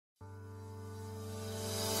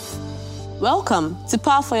Welcome to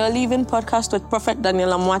Power for Your Living podcast with Prophet Daniel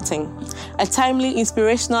Amwating, a timely,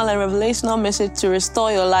 inspirational, and revelational message to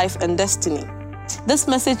restore your life and destiny. This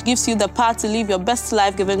message gives you the power to live your best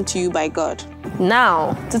life given to you by God.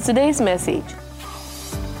 Now, to today's message.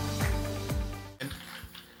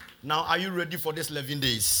 Now, are you ready for this 11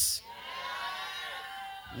 days?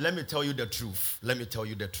 Let me tell you the truth.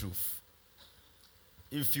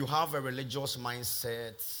 If you have a religious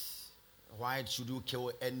mindset, why should you kill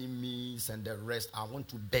enemies and the rest? I want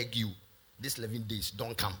to beg you, this 11 days,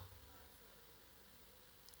 don't come.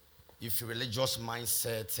 If your religious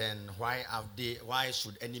mindset and why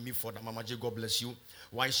should enemy fall down? Mama J, God bless you.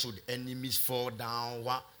 Why should enemies fall down?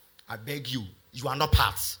 I beg you, you are not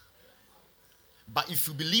part. But if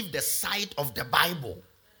you believe the side of the Bible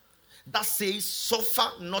that says, suffer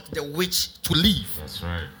not the witch to live. That's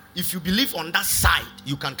right. If you believe on that side,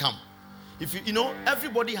 you can come. If you know,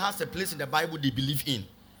 everybody has a place in the Bible they believe in.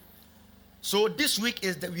 So this week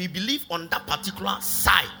is that we believe on that particular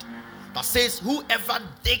side that says, whoever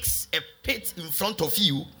digs a pit in front of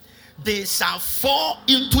you, they shall fall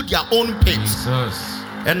into their own pit. Jesus.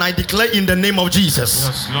 And I declare in the name of Jesus.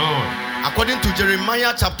 Yes, Lord. According to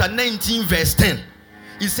Jeremiah chapter 19 verse 10,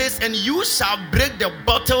 it says, and you shall break the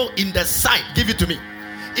bottle in the sight. Give it to me.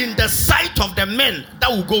 In the sight of the men that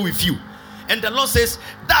will go with you. And the Lord says,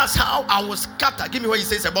 that's how I will scatter. Give me what he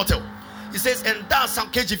says, a bottle. He says, and that's how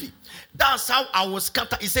KJV. That's how I will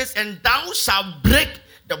scatter. He says, and thou shalt break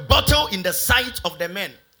the bottle in the sight of the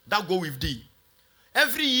men that go with thee.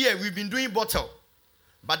 Every year we've been doing bottle.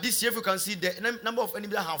 But this year, if you can see the number of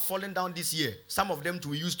enemies that have fallen down this year, some of them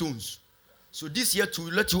to use stones. So this year to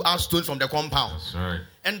let you out stones from the compound. That's right.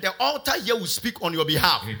 And the altar here will speak on your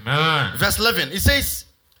behalf. Amen. Verse 11, it says,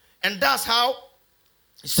 and that's how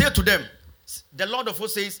he said to them, the Lord of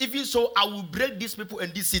hosts says, even so I will break these people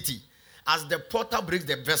in this city as the potter breaks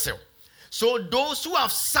the vessel. So those who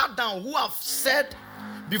have sat down, who have said,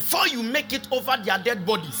 before you make it over their dead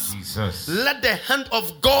bodies, Jesus, let the hand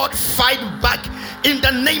of God fight back in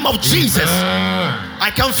the name of Jesus. Amen.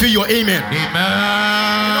 I can feel your amen.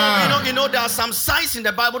 Amen. You know, there are some signs in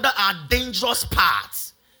the Bible that are dangerous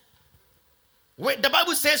parts. The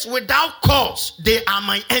Bible says, without cause, they are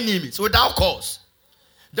my enemies. Without cause.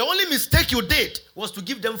 The only mistake you did was to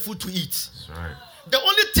give them food to eat. That's right. The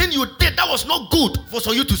only thing you did that was not good was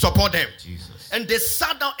for you to support them. Jesus. And they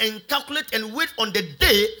sat down and calculate and wait on the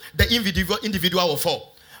day the individual will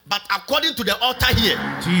fall. But according to the altar here,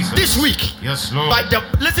 Jesus, this week, yes, Lord.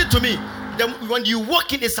 Listen to me. When you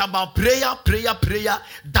walk in, it's about prayer,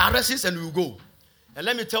 directions, and we will go. And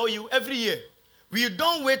let me tell you, every year, we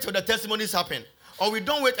don't wait till the testimonies happen. Or we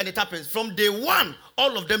don't wait and it happens. From day one,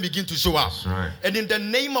 all of them begin to show up. That's right. And in the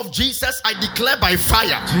name of Jesus, I declare by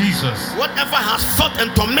fire, Jesus, whatever has fought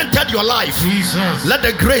and tormented your life, Jesus, let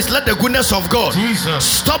the grace, let the goodness of God Jesus,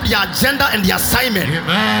 stop the agenda and the assignment.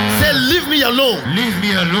 Amen. Say, leave me alone. Leave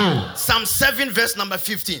me alone. Psalm 7 verse number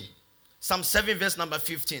 15. Psalm 7 verse number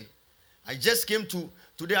 15. I just came to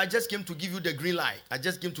give you the green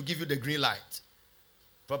light.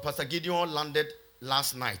 Pastor Gideon landed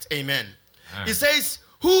last night. Amen. It says,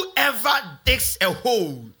 whoever digs a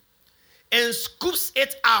hole and scoops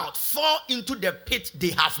it out, fall into the pit they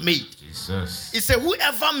have made. Jesus. It says,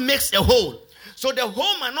 whoever makes a hole. So the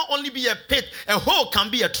hole might not only be a pit, a hole can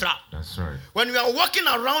be a trap. That's right. When you are walking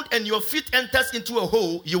around and your feet enters into a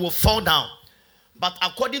hole, you will fall down. But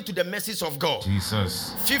according to the message of God,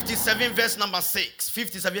 Jesus. 57 verse number 6.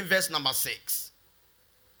 57 verse number 6.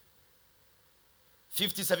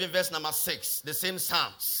 57 verse number 6. The same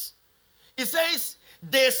Psalms. It says,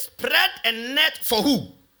 they spread a net for who?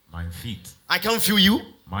 My feet. I can feel you.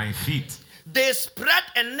 My feet. They spread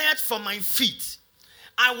a net for my feet.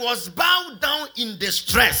 I was bowed down in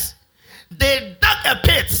distress. They dug a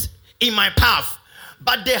pit in my path,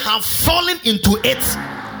 but they have fallen into it.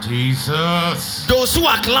 Jesus. Those who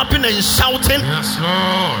are clapping and shouting, yes,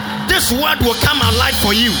 Lord, this word will come alive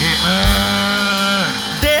for you. Amen.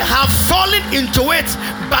 They have fallen into it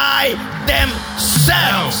by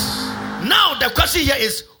themselves. Now the question here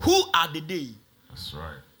is, who are the they? That's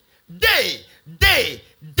right. They.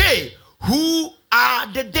 Who are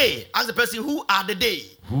the they? Ask the person, who are the they?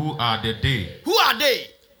 Who are the they? Who are they?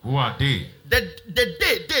 Who are they? They.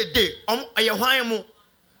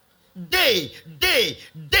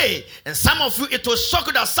 They. And some of you, it will shock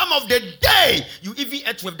you that some of the day you even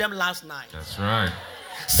ate with them last night. That's right.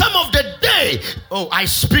 Some of the day, I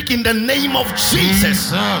speak in the name of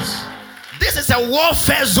Jesus. This is a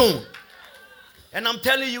warfare zone. And I'm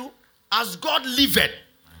telling you, as God liveth.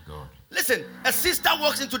 God. Listen, a sister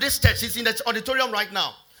walks into this church. She's in the auditorium right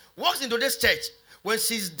now. Walks into this church. When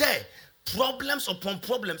she's there, Problems upon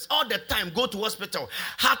problems. All the time, go to hospital.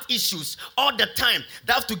 Heart issues. All the time.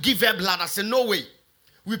 They have to give her blood. I said, no way.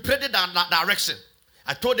 We prayed in that direction.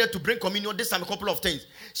 I told her to bring communion this time, a couple of things.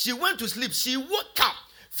 She went to sleep. She woke up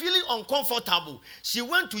feeling uncomfortable. She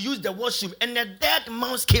went to use the washroom and a dead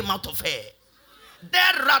mouse came out of her.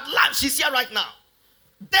 Dead rat live. She's here right now.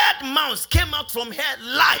 Dead mouse came out from her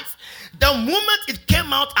life. The moment it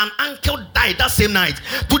came out, an uncle died that same night.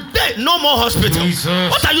 Today, no more hospital.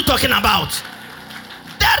 Jesus. What are you talking about?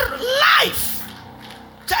 Dead life.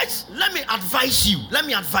 Church, let me advise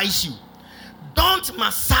you. Don't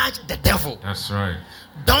massage the devil. That's right.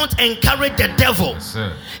 Don't encourage the devil. That's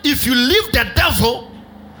it. If you leave the devil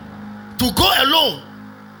to go alone,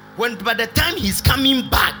 by the time he's coming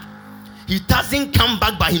back, he doesn't come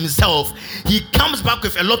back by himself. He comes back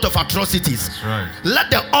with a lot of atrocities. That's right. Let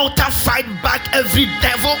the altar fight back every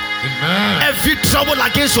devil, Amen. every trouble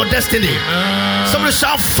against your destiny. Amen. Somebody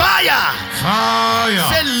shout fire. Fire.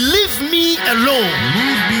 Say, leave me alone.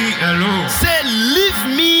 Leave me alone. Say,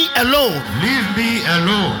 leave me alone. Leave me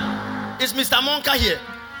alone. It's Mr. Monka here.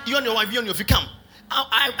 You and your wife, you and your wife, come.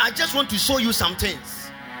 I just want to show you some things.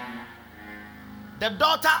 The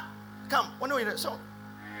daughter, come. So,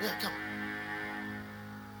 yeah, come.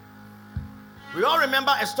 We all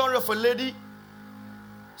remember a story of a lady.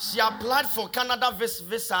 She applied for Canada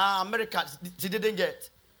visa, America. She didn't get.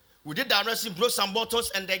 We did the arrest, broke some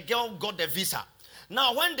bottles, and the girl got the visa.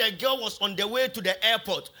 Now, when the girl was on the way to the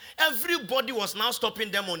airport, everybody was now stopping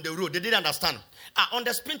them on the road. They didn't understand. On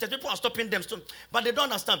the spin test, people are stopping them, but they don't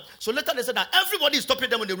understand. So later they said that everybody is stopping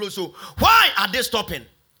them on the road. So why are they stopping?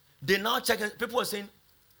 They now check. People are saying,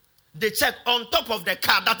 they check on top of the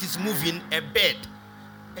car that is moving a bed.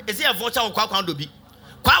 Is it a voucher or Kwakwan Dobi?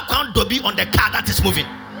 Kwakwan Dobi on the car that is moving.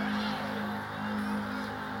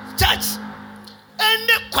 Church,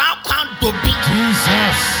 any Kwakwan Dobi,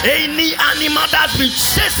 Jesus. any animal that's been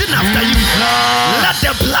chasing after you, let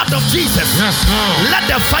the blood of Jesus, Yes, Lord. let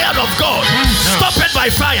the fire of God Jesus. stop it by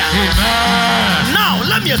fire. Amen. Now,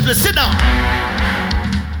 let me explain. Sit down.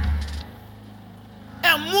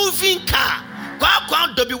 A moving car.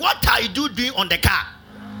 Kwakwan Dobi, what are you doing on the car?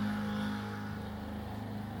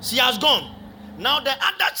 She has gone. Now the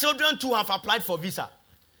other children too have applied for visa.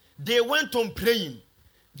 They went on praying.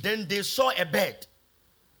 Then they saw a bed.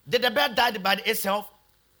 Did the bed die by itself?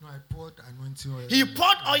 No, I poured anointing oil. He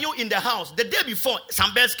poured oil in the house. The day before,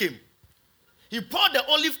 some birds came. He poured the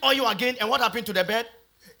olive oil again, and what happened to the bed?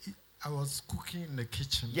 I was cooking in the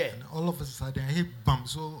kitchen. Yeah. And all of a sudden, I hit bump.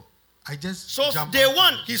 So I just So jumped day out.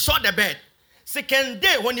 one, he saw the bed. Second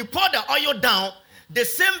day, when he poured the oil down, the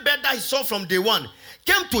same bed that he saw from day one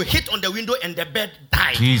came to hit on the window and the bed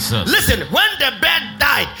died. Jesus. Listen, when the bed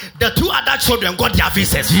died, the two other children got their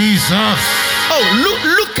visas. Jesus. Oh, look.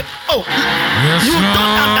 Oh, Yes, you Lord.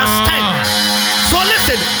 don't understand. So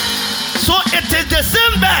listen. So it is the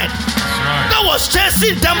same bed That's that right. was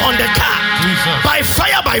chasing them on the car. Jesus. By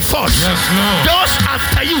fire, by force. Yes, Lord. Just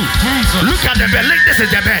after you. Jesus. Look at the bed. Look, this is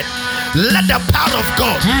the bed. Let the power of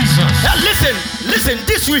God. Jesus. Listen,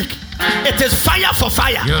 this week, it is fire for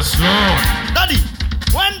fire. Yes, Lord. Daddy,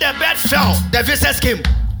 when the bed fell, the visas came.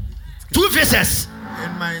 2 visas.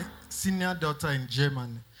 And my senior daughter in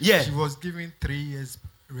Germany, Yeah. she was given 3 years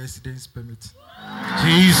residence permit.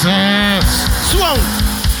 Jesus. Swung.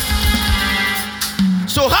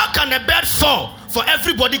 So how can the bed fall for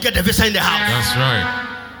everybody get the visa in the house? That's right.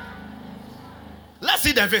 Let's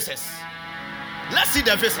see the visas.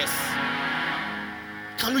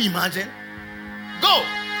 Can you imagine? Go.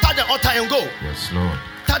 Touch the altar and go. Yes, Lord.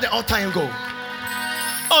 Touch the altar and go.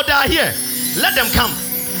 Oh, they are here. Let them come.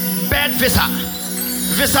 Bed visa.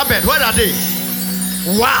 Visa bed. Where are they?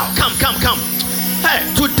 Wow. Come. Hey,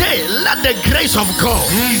 today, let the grace of God,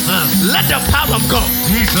 Jesus. let the power of God.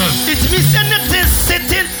 Jesus. It means anything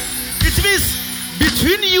sitting. It means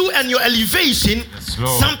between you and your elevation, Yes,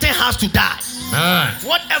 Lord. something has to die. Man.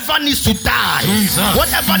 Whatever needs to die, Jesus.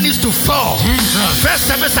 whatever needs to fall. Jesus. First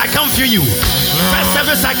service, I come for you. First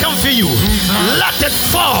service, I come for you. Jesus. Let it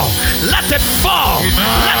fall. Let it fall.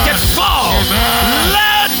 Amen. Let it fall. Amen.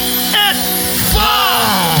 Let it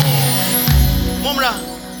fall. Momra,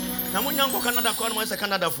 na munyango Canada kwa na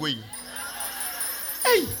Canada for you.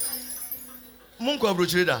 Hey, munko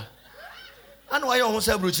abrochire da. Anu ayo ho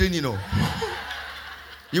say abrochire ni no.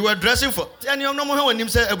 You were dressing for. Tell you no mo he wanim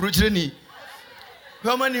say abrochire ni.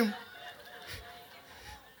 How many?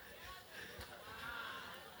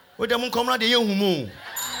 What the moon come out the young moon?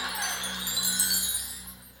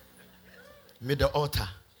 Made the altar.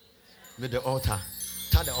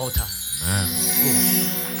 Touch the altar. Man.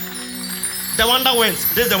 The one that went.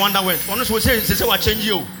 This is the one that went. One will say what change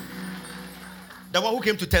you. The one who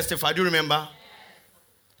came to testify. Do you remember?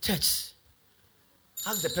 Church.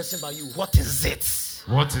 Ask the person by you, what is it?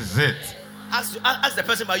 What is it? Ask the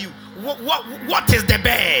person by you, what is the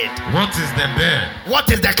bed? What is the bed?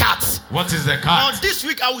 What is the cat? What is the Now cat? this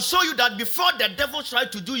week I will show you that before the devil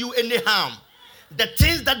tried to do you any harm, the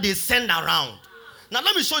things that they send around. Now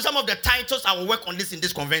let me show you some of the titles I will work on this in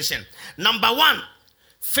this convention. Number 1,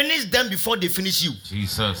 finish them before they finish you.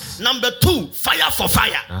 Jesus. Number 2, fire for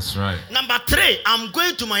fire. That's right. Number 3, I'm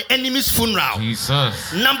going to my enemy's funeral.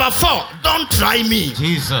 Jesus. Number 4, don't try me.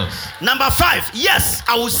 Jesus. Number 5, yes,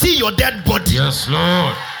 I will see your dead body. Yes,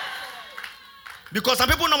 Lord. Because some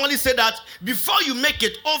people normally say that before you make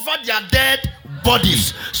it over their dead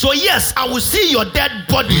bodies. So yes, I will see your dead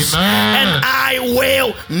bodies. Amen. And I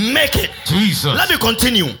will make it. Jesus. Let me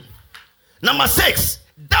continue. Number 6,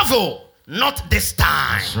 devil, not this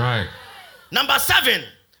time. That's right. Number 7,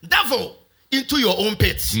 devil, into your own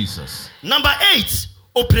pit. Jesus. Number 8,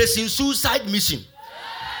 operation suicide mission.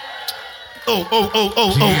 Oh.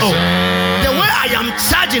 Jesus. The way I am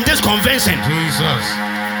charging this convention.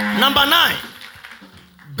 Jesus. Number 9,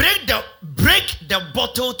 break the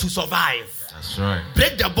bottle to survive. That's right.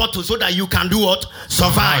 Break the bottle so that you can do what?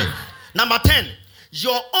 Survive. Number 10,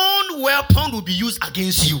 your own weapon will be used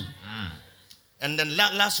against you. And then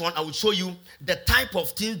last one, I will show you the type of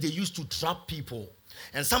things they use to trap people.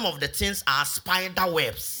 And some of the things are spider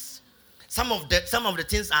webs. Some of the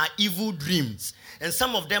things are evil dreams. And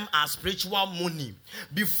some of them are spiritual money.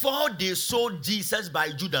 Before they sold Jesus by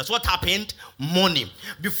Judas, what happened? Money.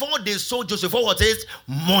 Before they sold Joseph, what is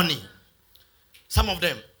money? Some of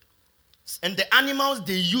them. And the animals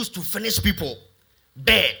they use to finish people: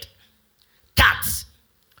 bird, cats,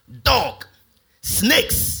 dog,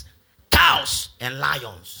 snakes, cows, and lions.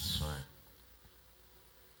 That's right.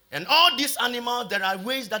 And all these animals, there are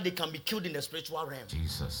ways that they can be killed in the spiritual realm.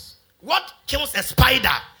 Jesus. What kills a spider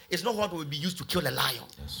is not what will be used to kill a lion.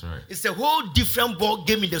 That's right. It's a whole different ball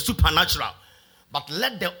game in the supernatural. But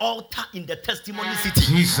let the altar in the testimony city,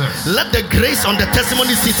 Jesus. let the grace on the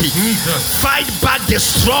testimony city Jesus. fight back,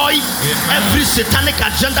 destroy Amen. every satanic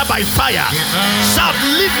agenda by fire. Amen. Shout,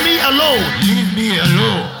 leave me alone. Leave me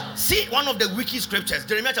alone. See one of the wicked scriptures,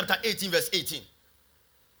 Jeremiah chapter 18 verse 18.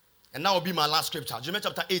 And that will be my last scripture, Jeremiah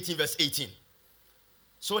chapter 18 verse 18.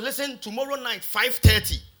 So listen, tomorrow night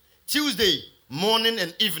 5:30, Tuesday morning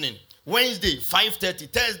and evening, Wednesday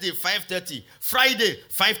 5:30, Thursday 5:30, Friday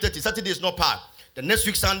 5:30, Saturday is not part. The next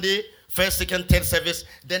week Sunday, first, second, third service.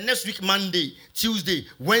 The next week Monday, Tuesday,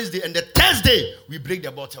 Wednesday, and the Thursday we break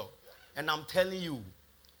the bottle. And I'm telling you,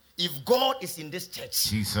 if God is in this church,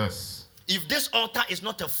 Jesus. if this altar is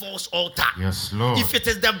not a false altar, Yes, Lord. if it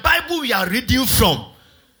is the Bible we are reading from,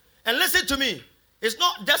 and listen to me, it's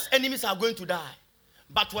not just enemies are going to die,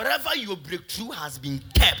 but wherever your breakthrough has been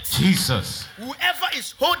kept, Jesus. whoever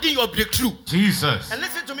is holding your breakthrough, Jesus. and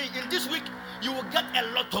listen to me, in this week you will get a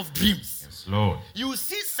lot of dreams. Yes, Lord. You will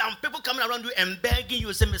see some people coming around you and begging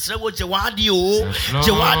you, say, Mr. Jawadio, Yes, Lord.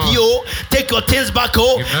 Jawadio, take your things back,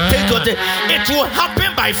 oh, Amen. take your things. It will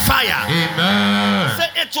happen by fire. Amen.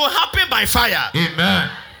 Say, it will happen by fire.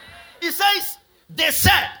 Amen. He says, they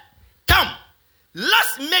said, come,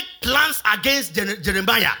 let's make plans against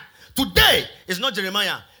Jeremiah. Today is not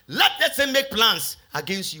Jeremiah. Let's say make plans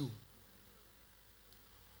against you.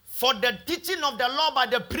 For the teaching of the law by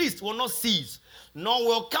the priest will not cease, nor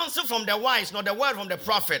will counsel from the wise, nor the word from the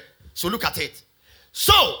prophet. So look at it.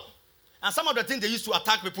 So, and some of the things they used to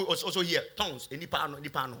attack people also here. Tongues.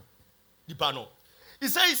 Nipano. He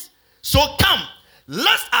says, so come,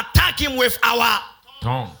 let's attack him with our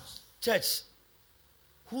Tongues. church.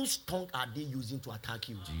 Whose tongue are they using to attack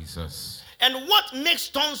you? Jesus. And what makes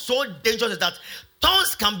tongues so dangerous is that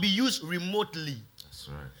tongues can be used remotely. That's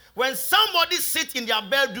right. When somebody sits in their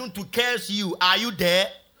bedroom to curse you, are you there?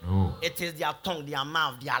 No. It is their tongue, their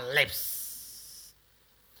mouth, their lips.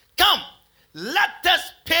 Come, let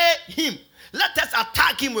us pay him. Let us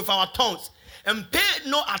attack him with our tongues and pay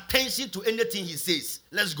no attention to anything he says.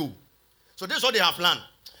 Let's go. So this is what they have planned.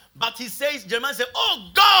 But he says, Jeremiah said, oh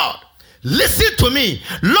God, listen to me.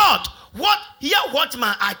 Lord, hear what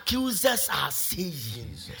my accusers are saying.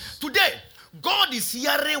 Jesus. Today, God is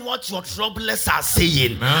hearing what your troublers are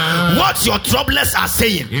saying. Amen. What your troublers are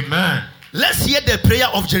saying. Amen. Let's hear the prayer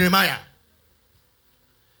of Jeremiah.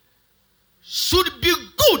 Should be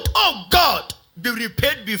good, oh God, be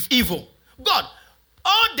repaid with evil. God,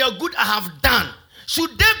 all the good I have done,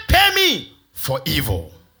 should they pay me for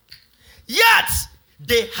evil? Yet,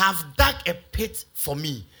 they have dug a pit for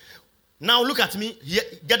me. Now look at me,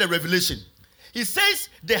 get a revelation. He says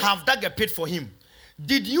they have dug a pit for him.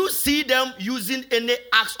 Did you see them using any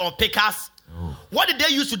axe or pickers? No. What did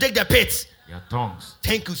they use to dig the pit? Their tongues.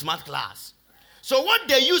 Thank you, smart class. So what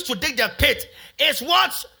they use to dig the pit is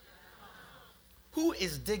what? Who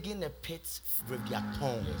is digging a pit with their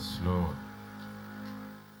tongue? Yes, Lord.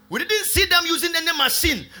 We didn't see them using any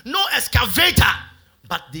machine, no excavator,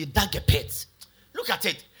 but they dug a pit. Look at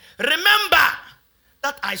it. Remember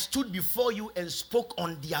that I stood before you and spoke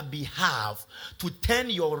on their behalf to turn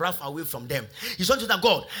your wrath away from them. He's saying that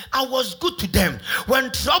God, I was good to them.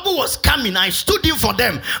 When trouble was coming, I stood in for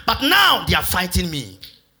them. But now they are fighting me.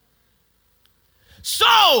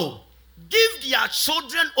 So, give their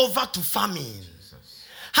children over to famine.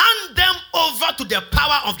 Hand them over to the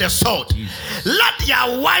power of the sword. Jesus. Let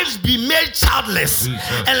their wives be made childless. Jesus.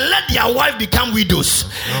 And let their wives become widows.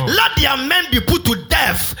 Let their men be put to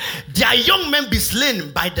death. Their young men be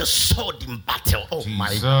slain by the sword in battle. Oh Jesus.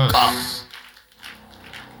 my God.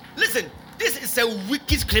 Listen, this is a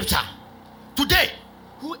wicked scripture. Today,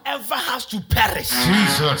 whoever has to perish,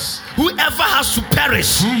 Jesus. whoever has to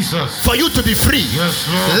perish Jesus. for you to be free, Yes,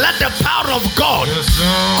 Lord. let the power of God Yes,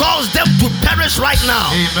 Lord. cause them to perish right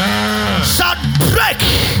now. Amen. Shout, break.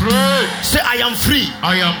 Pray. Say, I am free.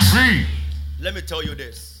 I am free. Let me tell you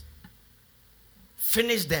this.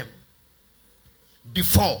 Finish them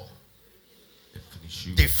before They finish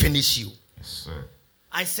you. they finish you. Yes, sir.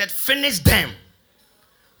 I said, finish them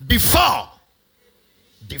before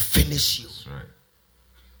they finish you. That's right.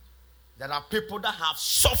 There are people that have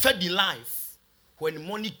suffered in life. When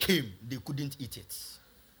money came, they couldn't eat it.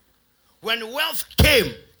 When wealth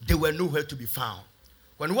came, they were nowhere to be found.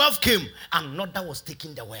 When wealth came, another was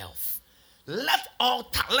taking the wealth. Let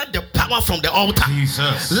the power from the altar.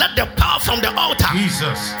 Jesus. Let the power from the altar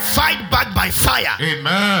Jesus. fight back by fire.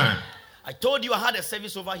 Amen. I told you I had a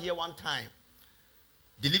service over here one time.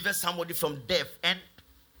 Delivered somebody from death, and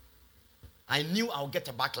I knew I'll get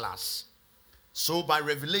a backlash. So by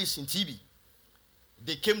revelation TV,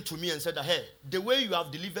 they came to me and said, hey, the way you have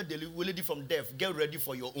delivered the lady from death, get ready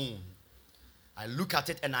for your own. I looked at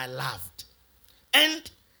it and I laughed. And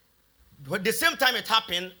at the same time it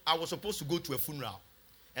happened, I was supposed to go to a funeral.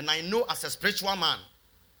 And I know as a spiritual man,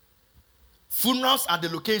 funerals are the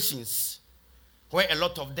locations where a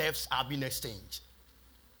lot of deaths are being exchanged.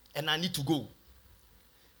 And I need to go.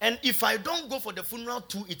 And if I don't go for the funeral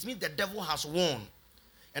too, it means the devil has won.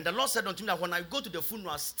 And the Lord said unto me that when I go to the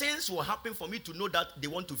funeral, things will happen for me to know that they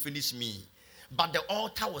want to finish me. But the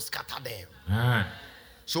altar will scatter them. Amen.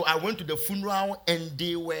 So I went to the funeral and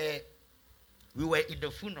we were in the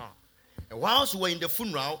funeral. And whilst we were in the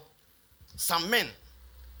funeral, some men,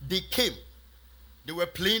 they came. They were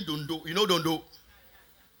playing dondo. You know dondo?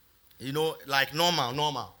 You know, like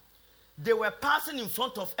normal. They were passing in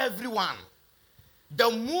front of everyone. The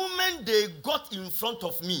moment they got in front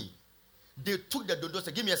of me, they took the dondo,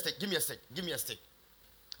 said, give me a stick, give me a stick, give me a stick,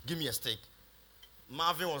 give me a stick.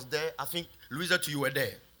 Marvin was there. I think Louisa too, you were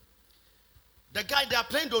there. The guy, they are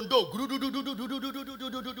playing dondo.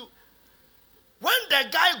 When the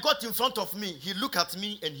guy got in front of me, he looked at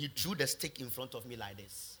me and he threw the stick in front of me like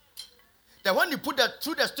this. Then when he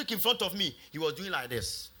threw the stick in front of me, he was doing like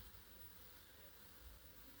this.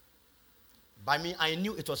 By me, I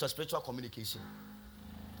knew it was a spiritual communication.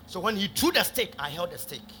 So when he threw the stick, I held the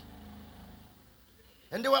stick.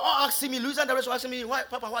 And they were all asking me, Louisa and the rest were asking me, why,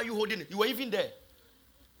 Papa, why are you holding it? You were even there.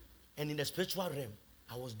 And in the spiritual realm,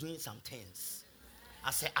 I was doing some things.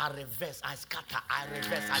 I said, I reverse, I scatter, I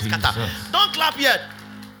reverse, I scatter. Jesus. Don't clap yet.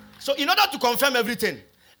 So in order to confirm everything,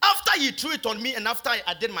 after he threw it on me and after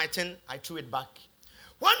I did my thing, I threw it back.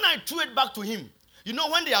 When I threw it back to him, you know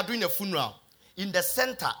when they are doing a funeral, in the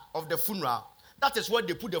center of the funeral, that is where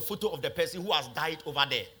they put the photo of the person who has died over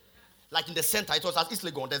there. Like in the center, it was at East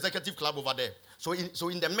Legon, the executive club over there. So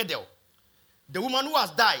in the middle, the woman who has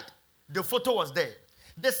died, the photo was there.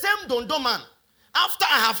 The same Dondo man, after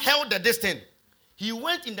I have held the distance, he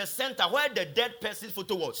went in the center where the dead person's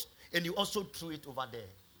photo was, and he also threw it over there.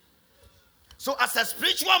 So as a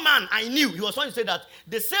spiritual man, I knew he was trying to say that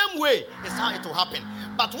the same way is how it will happen.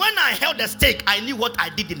 But when I held the stake, I knew what I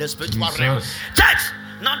did in the spiritual realm. Church,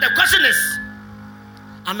 now the question is,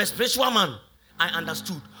 I'm a spiritual man. I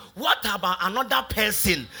understood. What about another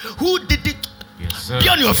person who did it? Yes, sir. Be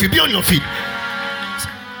on your feet. Be on your feet.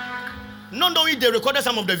 Not knowing they recorded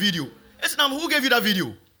some of the video. Islam, who gave you that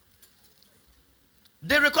video?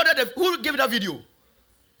 They recorded it. Who gave you that video?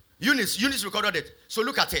 Eunice recorded it. So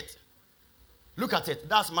look at it. Look at it.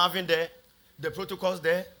 That's Marvin there. The protocols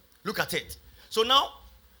there. Look at it. So now,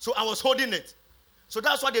 I was holding it. So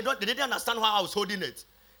that's why they didn't understand why I was holding it.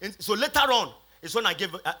 And so later on, it's when I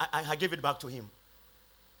gave it back to him.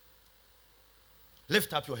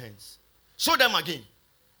 Lift up your hands. Show them again.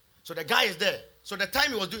 So the guy is there. So the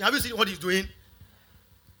time he was doing, have you seen what he's doing?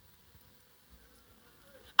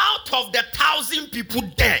 out of the 1,000 people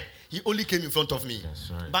there, he only came in front of me.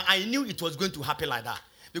 That's right. But I knew it was going to happen like that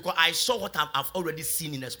because I saw what I've already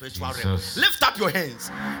seen in the spiritual realm. Jesus. Lift up your hands.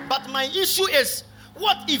 But my issue is,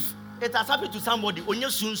 what if it has happened to somebody? Onye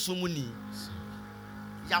sun sumuni.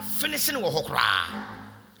 You are finishing with Hokra.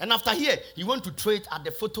 And after here, he went to trade at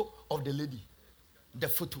the photo of the lady. The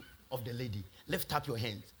photo of the lady. Lift up your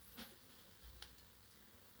hands.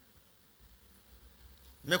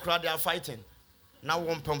 Mekra, they are fighting. Now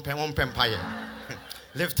one pempire.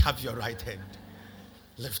 Lift up your right hand.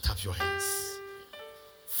 Lift up your hands.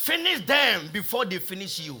 Finish them before they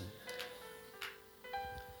finish you.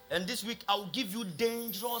 And this week I will give you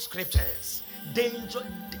dangerous scriptures. Dangerous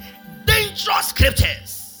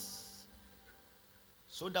scriptures.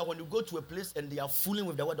 So that when you go to a place and they are fooling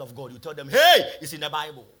with the word of God, you tell them, hey, it's in the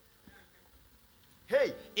Bible.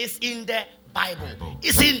 Hey, it's in the Bible.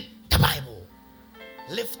 It's in the Bible.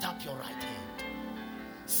 Lift up your right hand.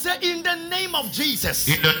 Say, in the name of Jesus.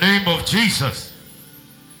 In the name of Jesus.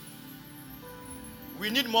 We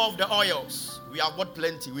need more of the oils. We have got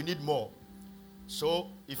plenty. We need more. So,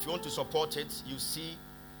 if you want to support it, you see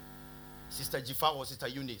Sister Jifa or Sister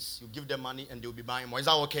Eunice. You give them money and they'll be buying more. Is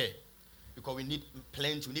that okay? Because we need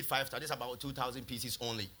plenty. We need 5 stars. This is about 2,000 pieces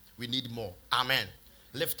only. We need more. Amen.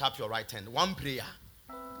 Lift up your right hand. One prayer.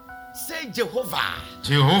 Say, Jehovah.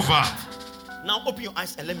 Jehovah. Now open your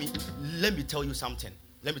eyes and let me tell you something.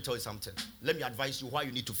 Let me tell you something. Let me advise you why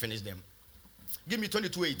you need to finish them. Give me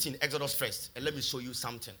 22:18, Exodus first, and let me show you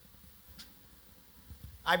something.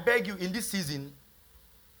 I beg you, in this season,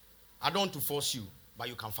 I don't want to force you, but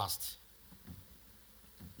you can fast.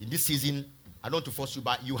 In this season, I don't want to force you,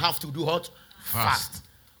 but you have to do what? Fast.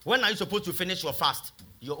 When are you supposed to finish your fast?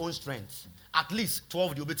 Your own strength. At least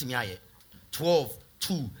 12 you'll be to me. 12,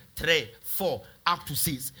 2, 3, 4, up to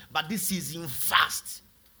 6. But this season, fast.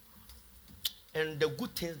 And the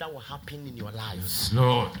good things that will happen in your life. Yes,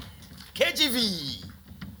 Lord. KGV.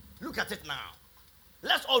 Look at it now.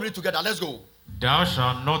 Let's all read together. Let's go. Thou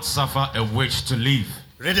shalt not suffer a witch to live.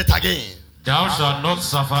 Read it again. Thou shalt not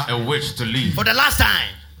suffer a witch to live. For the last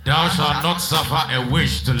time. Thou shalt not suffer a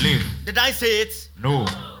witch to live. Did I say it? No.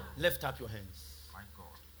 Lift up your hands. My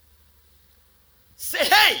God. Say,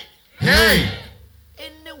 hey. Hey.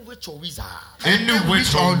 Any witch or wizard. Any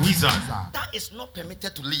witch or wizard that is not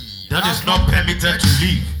permitted to live. that is not permitted to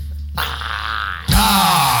live.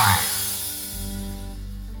 Die.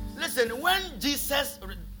 Listen, when Jesus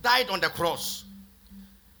died on the cross,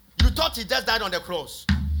 you thought he just died on the cross.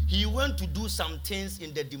 He went to do some things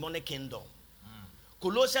in the demonic kingdom.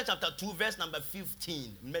 Colossians chapter 2, verse number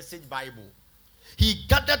 15, Message Bible. He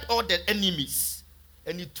gathered all the enemies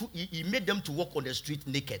and he made them to walk on the street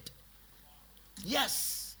naked.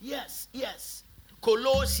 Yes.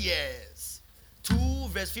 Colossians 2,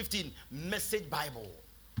 verse 15, Message Bible.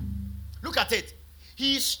 Look at it.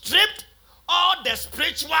 He stripped all the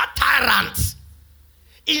spiritual tyrants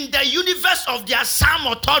in the universe of their same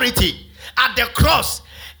authority at the cross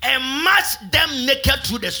and marched them naked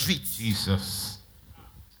through the streets. Jesus.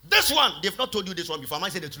 This one, they've not told you this one before. I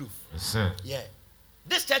might say the truth. Yes, sir. Yeah.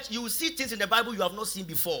 This church, you will see things in the Bible you have not seen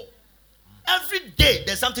before. Every day,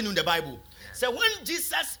 there's something in the Bible. So when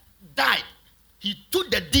Jesus died, he took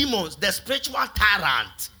the demons, the spiritual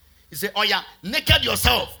tyrant. He said, oh yeah, naked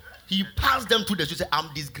yourself. He passed them to the street. He said,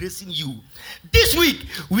 I'm disgracing you. This week,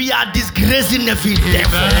 we are disgracing every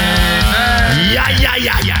devil. Yeah.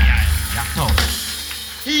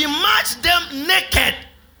 He marched them naked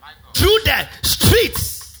through the streets.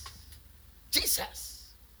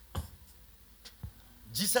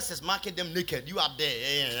 Jesus is marking them naked. You are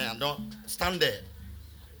there. Don't stand there.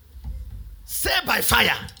 Say by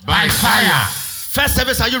fire. By fire. First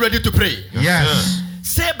service, are you ready to pray? Yes.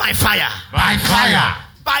 Say by fire. By fire.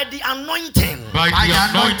 By the anointing. By the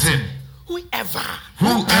anointing. Whoever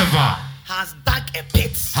has dug a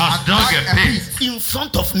pit. In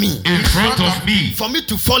front of me. For me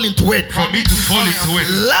to fall into it.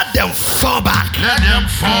 Let them fall back.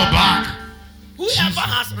 Whoever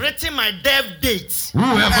has written my death date.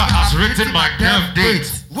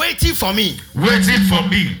 Waiting for me.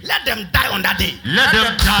 Let them die on that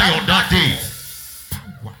day.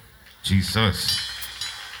 Jesus.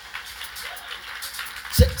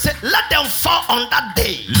 Say, let them fall on that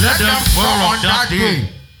day.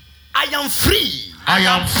 I am free. I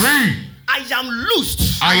am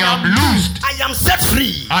loosed. I am set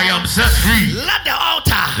free. Let the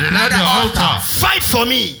altar fight for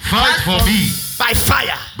me. By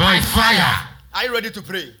fire. Are you ready to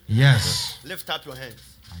pray? Yes. Lift up your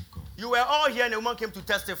hands. You were all here and a woman came to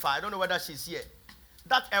testify. I don't know whether she's here.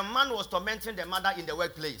 That a man was tormenting the mother in the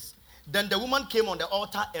workplace. Then the woman came on the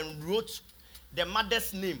altar and wrote the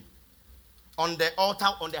mother's name on the altar,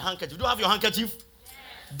 on the handkerchief. Do you have your handkerchief?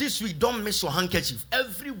 This week, don't miss your handkerchief.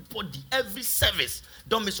 Everybody, every service,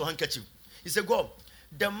 don't miss your handkerchief. He said, God,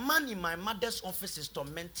 the man in my mother's office is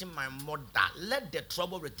tormenting my mother. Let the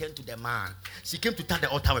trouble return to the man. She came to touch the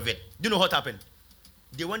altar with it. Do you know what happened?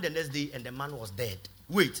 They went the next day and the man was dead.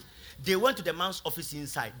 Wait. They went to the man's office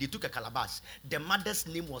inside. They took a calabash. The mother's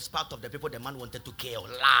name was part of the people the man wanted to kill.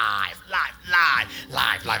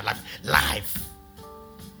 Life.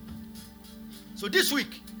 So this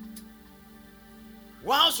week,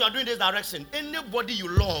 whilst you are doing this direction, anybody you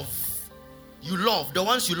love, the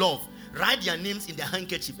ones you love, write their names in the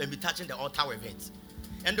handkerchief and be touching the altar with it.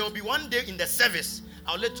 And there will be one day in the service,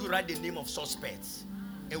 I'll let you write the name of suspects.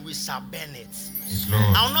 And we shall burn it.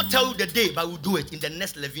 I'll not tell you the day, but we'll do it in the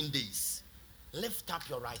next 11 days. Lift up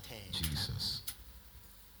your right hand. Jesus.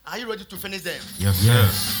 Are you ready to finish them?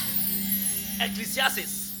 Yes.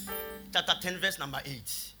 Ecclesiastes chapter 10 verse number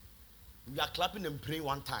 8. We are clapping and praying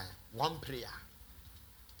one time. One prayer.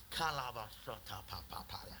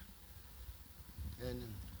 And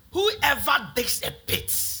whoever digs a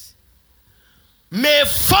pit may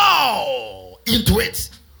fall into it.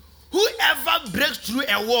 Whoever breaks through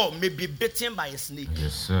a wall may be bitten by a snake.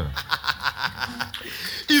 Yes, sir.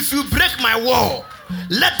 If you break my wall,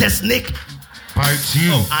 let the snake bite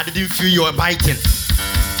you. Oh, I didn't feel you were biting.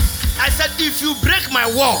 I said, if you break my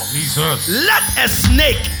wall, Jesus, let a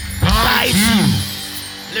snake bite you.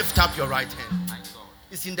 you. Lift up your right hand.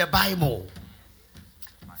 It's in the Bible.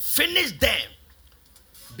 Finish them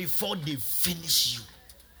before they finish you.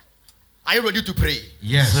 Are you ready to pray?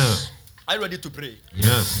 Yes, sir. Are you ready to pray?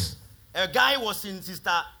 Yes. A guy was in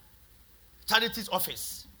Sister Charity's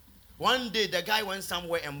office. One day, the guy went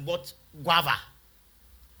somewhere and bought guava.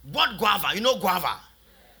 Bought guava. You know guava?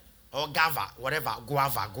 Or gava, whatever.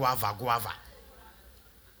 Guava.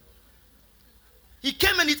 He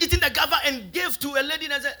came and he's eating the guava and gave to a lady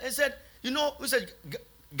and said, you know, we said,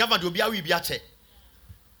 guava do biya we biya che.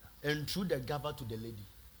 And threw the guava to the lady.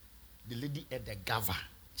 The lady ate the guava.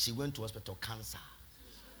 She went to hospital, cancer.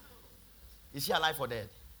 Is she alive or dead?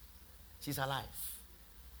 She's alive.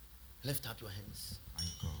 Lift up your hands. My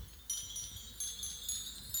God.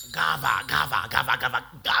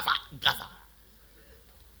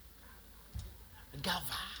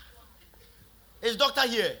 Gava. Is doctor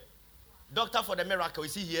here? Doctor for the miracle.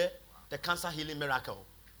 Is he here? The cancer healing miracle.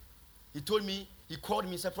 He told me, he called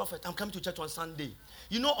me and said, Prophet, I'm coming to church on Sunday.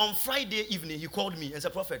 You know, on Friday evening, he called me and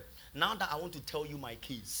said, Prophet, now that I want to tell you my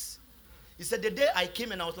case. He said, the day I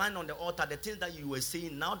came and I was lying on the altar, the things that you were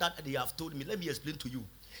saying, now that they have told me, let me explain to you.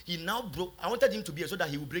 He now broke, I wanted him to be here so that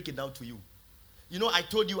he will break it down to you. You know, I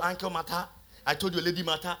told you ankle matter, I told you lady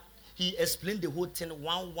matter. He explained the whole thing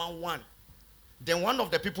one. Then one of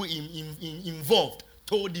the people involved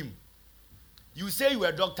told him, you say you are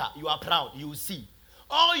a doctor, you are proud, you will see.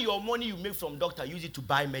 All your money you make from doctor, use it to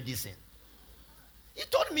buy medicine. He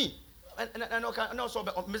told me. And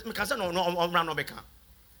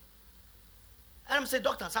I'm saying,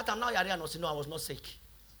 doctor, Satan, now I no, I was not sick.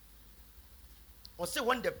 Or say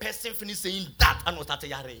when the person finished saying that, I was not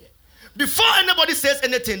yare. Before anybody says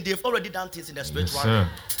anything, they've already done things in the spiritual realm.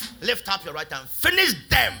 Lift up your right hand. Finish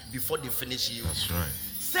them before they finish you. That's right.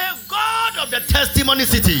 Say, God of the testimony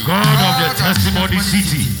city. God of the testimony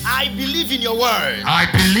city. I believe in your word. I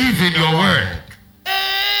believe in your word.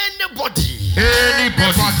 Anybody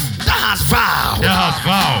that has vowed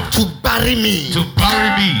to bury me,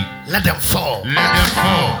 let them fall.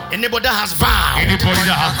 Anybody that has vowed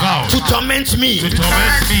to torment me,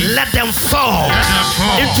 let them fall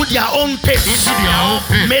into their own pit.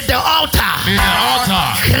 May the altar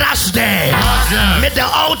crush them. May the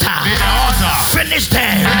altar finish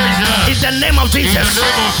them. In the name of Jesus.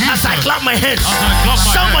 As I clap my hands,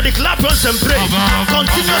 somebody clap hands and pray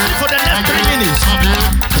continuously for the next 3 minutes.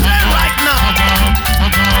 Pray right now.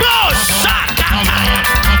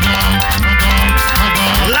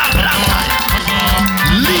 La brata,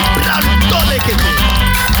 librandole kete,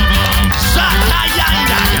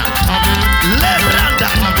 sakayanda, lebranda,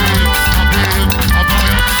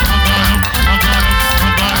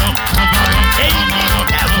 any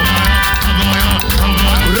devil,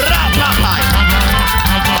 rapapai,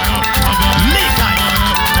 likai.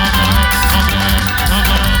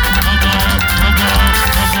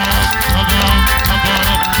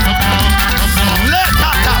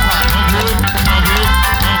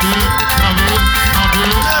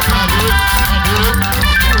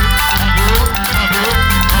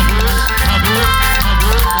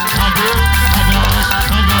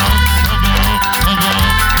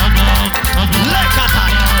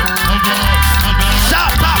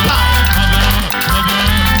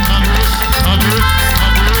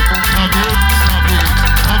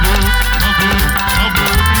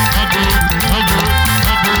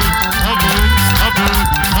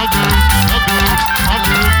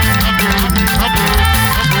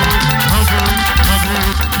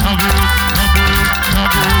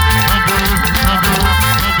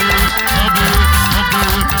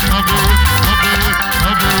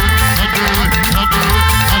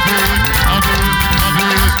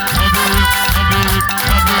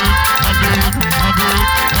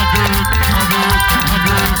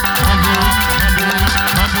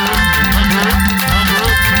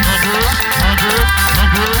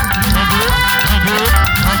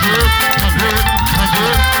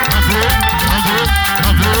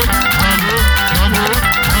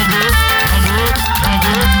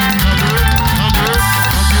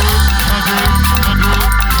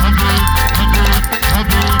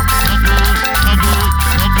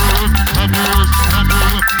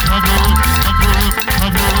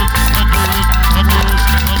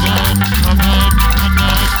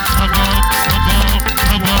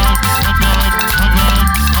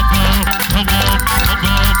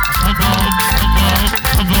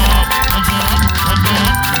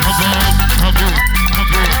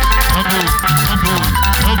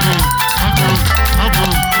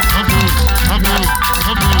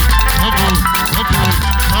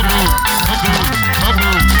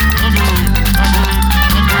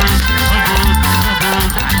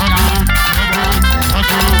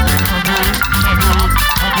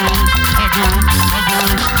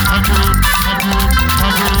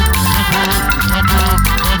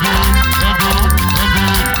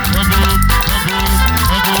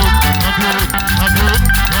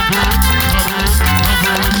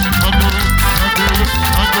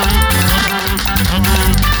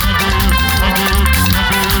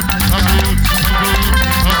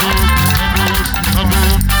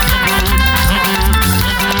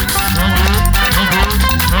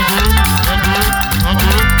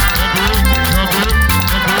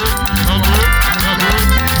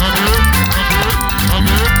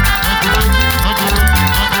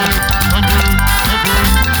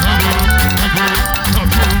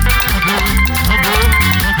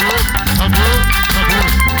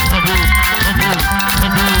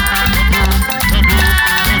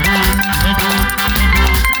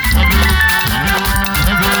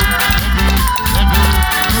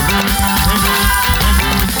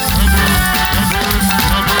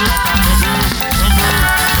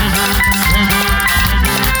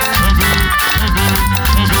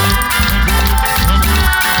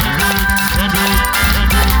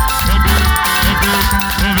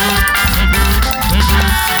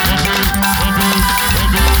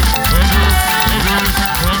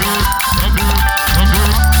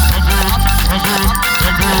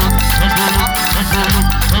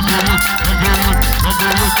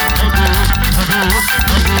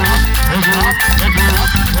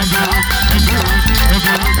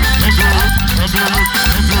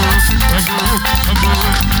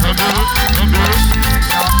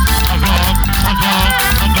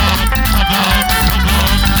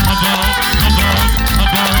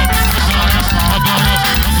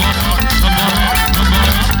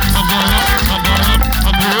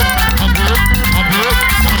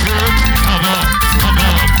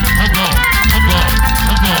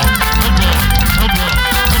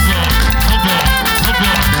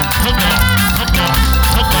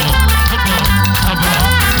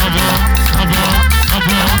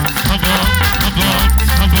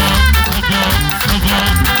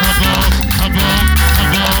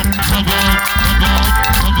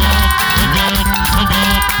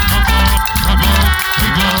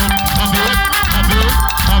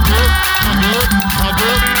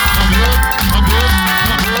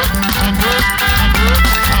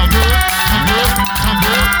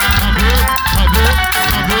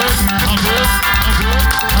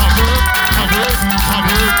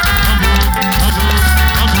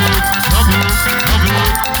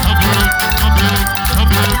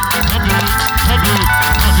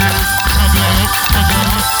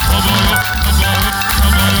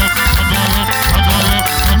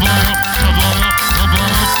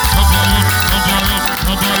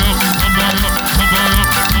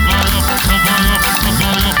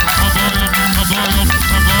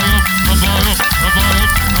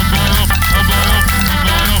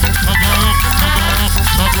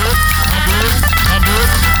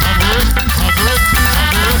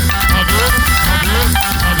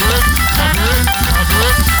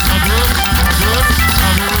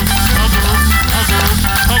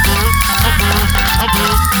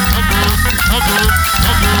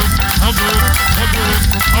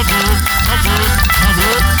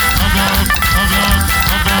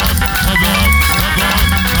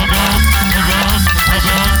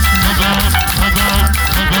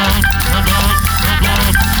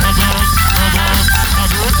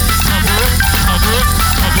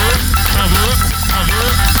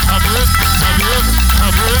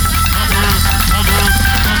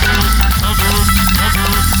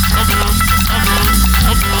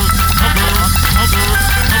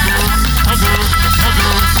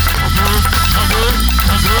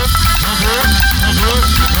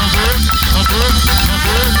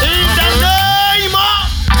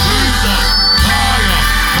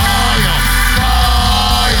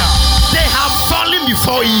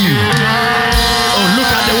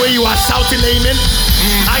 an amen.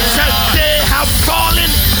 I said they have fallen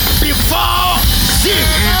before you.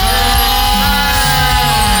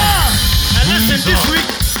 And listen, this week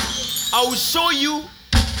I will show you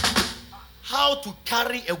how to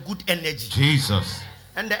carry a good energy. Jesus.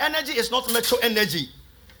 And the energy is not metro energy,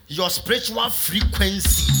 your spiritual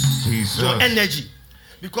frequency, Jesus. your energy.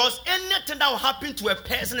 Because anything that will happen to a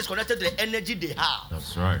person is connected to the energy they have.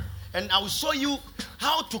 That's right. And I will show you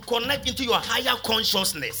how to connect into your higher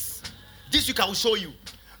consciousness. This week I will show you.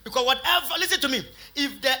 Because whatever, listen to me,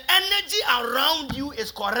 if the energy around you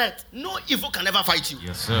is correct, no evil can ever fight you.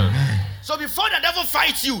 Yes, sir. So before the devil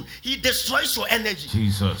fights you, he destroys your energy.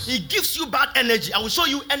 Jesus. He gives you bad energy. I will show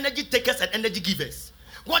you energy takers and energy givers.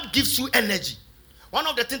 What gives you energy? One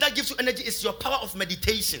of the things that gives you energy is your power of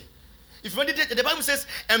meditation. If you meditate, the Bible says,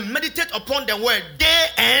 and meditate upon the word day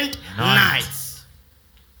and night.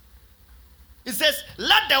 It says,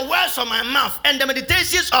 let the words of my mouth and the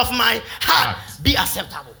meditations of my heart be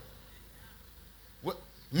acceptable.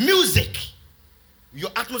 Music,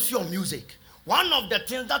 your atmosphere of music. One of the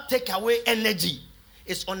things that take away energy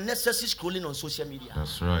is unnecessary scrolling on social media.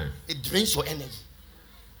 That's right. It drains your energy.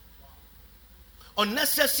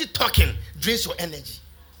 Unnecessary talking drains your energy.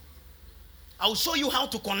 I will show you how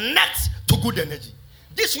to connect to good energy.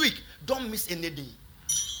 This week, don't miss any day.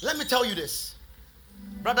 Let me tell you this.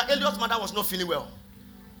 Brother Elliot's mother was not feeling well.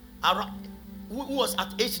 Who was at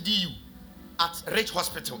HDU, at Rich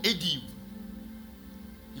Hospital, ADU.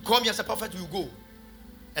 He called me and said, Prophet, you go.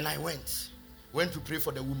 And I went to pray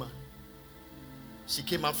for the woman. She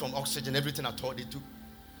came out from oxygen, everything I told they took.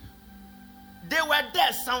 They were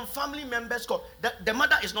there. Some family members called. The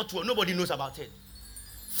mother is not well. Nobody knows about it.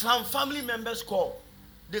 Some family members called.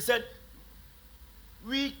 They said,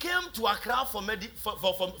 we came to Accra for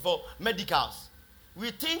medicals.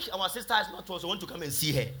 We think our sister is not well, so we want to come and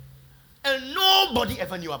see her. And nobody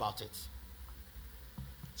ever knew about it.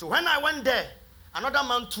 So when I went there, another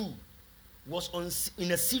man too was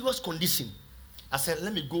in a serious condition. I said,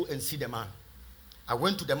 let me go and see the man. I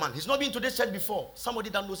went to the man. He's not been to this church before. Somebody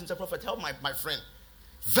that knows him said, Prophet, help my friend.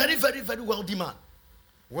 Very, very, very wealthy man.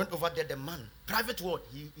 Went over there, the man, private word,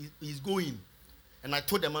 he's going. And I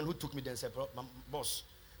told the man who took me there and said, boss,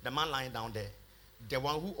 the man lying down there, the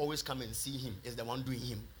one who always come and see him is the one doing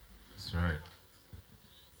him. That's right.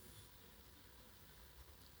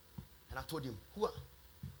 And I told him, who are?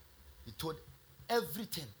 He told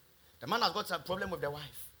everything. The man has got some problem with the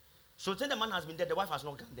wife. So since the man has been there, the wife has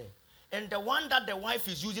not gone there. And the one that the wife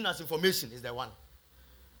is using as information is the one.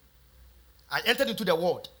 I entered into the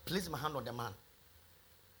ward, placed my hand on the man.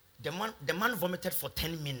 The man vomited for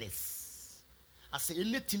 10 minutes. I said,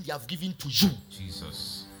 anything they have given to you.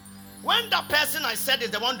 Jesus. When that person I said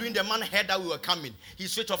is the one doing the man heard that we were coming, he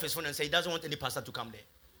switched off his phone and said he doesn't want any pastor to come there.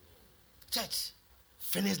 Church,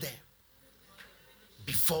 finish there.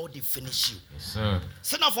 Before they finish you. Yes, sir.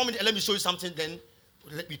 Sit down for me and let me show you something, then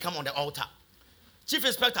let me come on the altar. Chief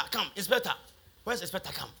Inspector, come. Inspector. Where's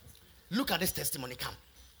Inspector? Come. Look at this testimony. Come.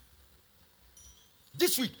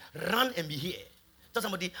 This week, run and be here. Tell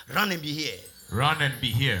somebody, run and be here. Run and be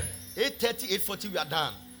here. 8:30, 8:40, we are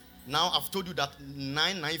done. Now, I've told you that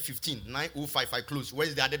 9:15, 9:05, I close.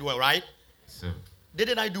 Wednesday, I did well, right? Sir.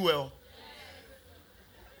 Didn't I do well?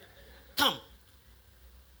 Come.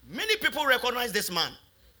 Many people recognize this man.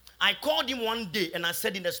 I called him one day and I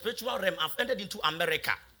said, in the spiritual realm, I've entered into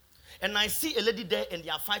America. And I see a lady there and they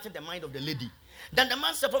are fighting the mind of the lady. Then the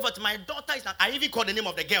man said, Prophet, my daughter is not, I even called the name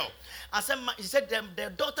of the girl. I said, he said, their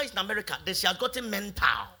daughter is in America. That she has gotten mental.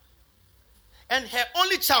 And her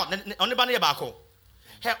only child,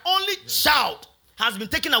 her only child has been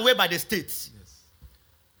taken away by the states. Yes.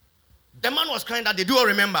 The man was crying that they do all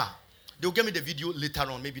remember. They'll give me the video later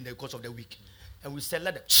on, maybe in the course of the week. And we said,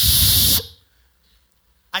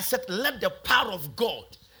 I said, let the power of God,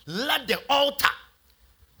 let the altar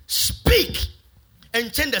speak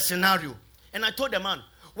and change the scenario. And I told the man,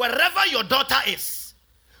 wherever your daughter is,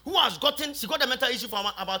 she got the mental issue for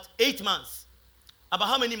about 8 months. About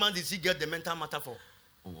how many months did she get the mental matter for?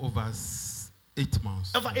 Over 8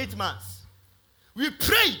 months. Over 8 months. We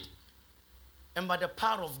prayed. And by the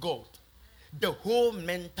power of God, the whole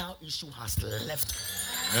mental issue has left.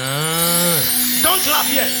 Don't laugh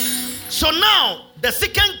yet. So now, the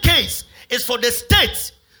second case is for the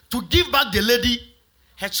state to give back the lady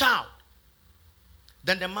her child.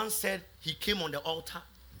 Then the man said he came on the altar.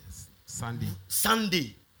 Yes.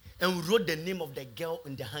 Sunday. And wrote the name of the girl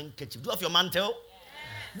in the handkerchief. Do you have your mantle?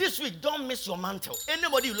 Yeah. This week, don't miss your mantle.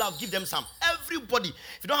 Anybody you love, give them some. Everybody.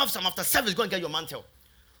 If you don't have some after service, go and get your mantle.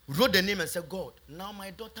 Wrote the name and said, God, now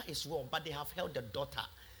my daughter is well, but they have held the daughter.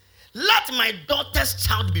 Let my daughter's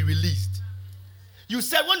child be released. You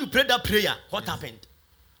said when you prayed that prayer, what happened?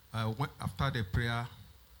 After the prayer,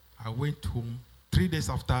 I went home 3 days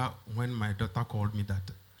after when my daughter called me that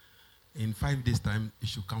in 5 days' time, you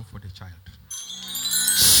should come for the child.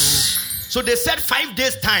 So they said 5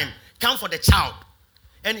 days' time, come for the child.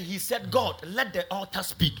 And he said, God, let the altar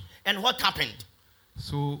speak. And what happened?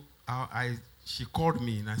 So she called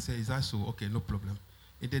me and I said, is that so? Okay, no problem.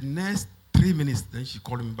 In the next 3 minutes, then she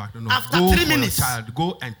called me back. No, after go 3 minutes,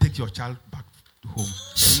 go and take your child back home.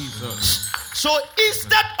 So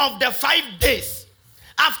instead of the 5 days,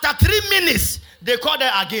 after 3 minutes, they called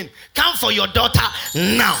her again. Come for your daughter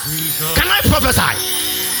now. Can I prophesy?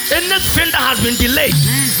 Anything that has been delayed,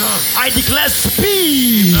 I declare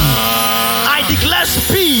speed. I declare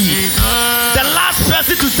speed. The last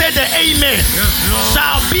person to say the amen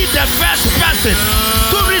shall be the first person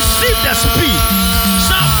to receive the speed.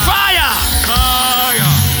 Shall fire.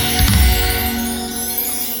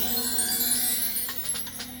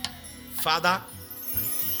 Father,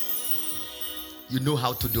 you know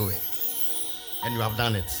how to do it. And you have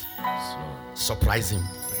done it. Surprise him.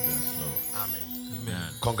 Amen.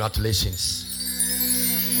 Amen. Congratulations.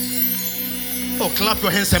 Oh, clap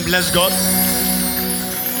your hands and bless God.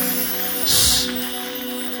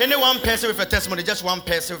 Any one person with a testimony, just one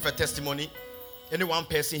person with a testimony. Any one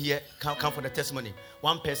person here, come for the testimony.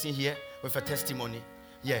 One person here with a testimony.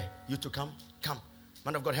 Yeah, you two come.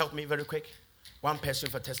 Man of God, help me very quick. One person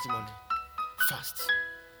with a testimony. Fast.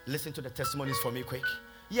 Listen to the testimonies for me quick.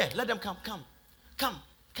 Yeah, let them come.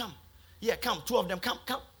 Yeah, come. 2 of them. Come.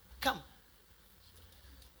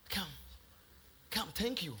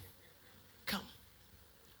 Thank you. Come.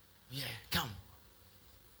 Yeah, come.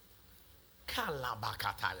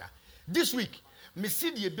 Kalabakataya. This week,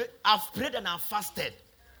 I've prayed and I've fasted.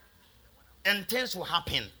 And things will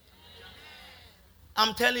happen.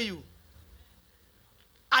 I'm telling you.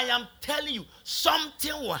 I am telling you,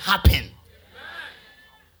 something will happen.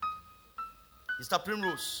 Mr.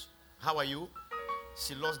 Primrose, how are you?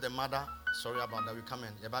 She lost the mother. Sorry about that. We come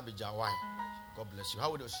in. Yababi Jawai. God bless you. How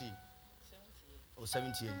old is she?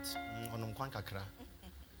 78.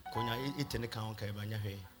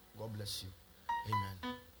 God bless you.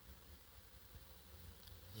 Amen.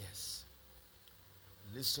 Yes.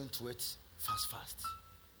 Listen to it fast.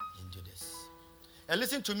 Into this. And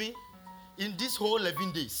listen to me. In this whole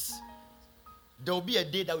 11 days, there will be a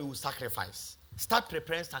day that we will sacrifice. Start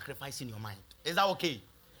preparing sacrifice in your mind. Is that okay?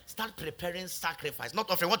 Start preparing sacrifice. Not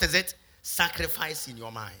offering. What is it? Sacrifice in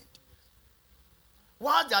your mind.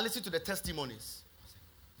 While they are listening to the testimonies.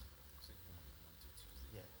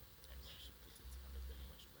 Yeah.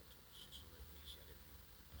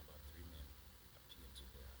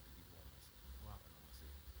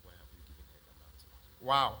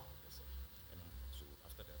 Wow.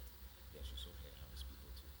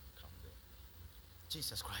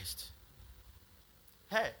 Jesus Christ.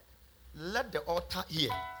 Hey, let the altar here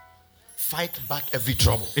fight back every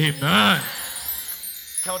trouble. Amen.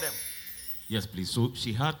 Tell them. Yes, please. So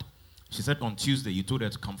she said on Tuesday you told her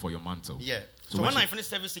to come for your mantle. Yeah. So when I finished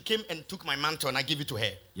service, she came and took my mantle and I gave it to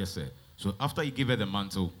her. Yes, sir. So after you gave her the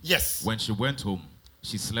mantle, yes. When she went home,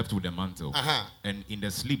 she slept with the mantle. Uh-huh. And in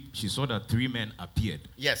the sleep, she saw that 3 men appeared.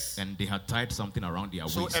 Yes. And they had tied something around their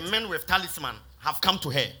waist. So a man with talisman have come to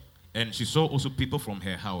her. And she saw also people from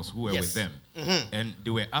her house who were with them. Mm-hmm. And they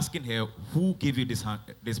were asking her, who gave you this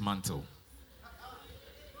mantle?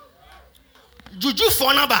 Juju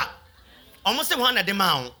Fonaba. Almost one at the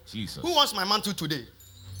mount. Jesus. Who wants my mantle today?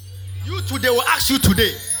 You today will ask you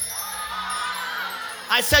today.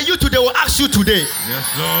 I said you today will ask you today. Yes,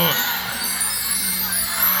 Lord.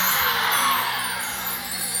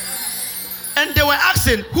 And they were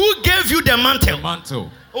asking, who gave you the mantle? The mantle.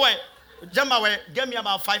 Oh, wait. Jamba, get me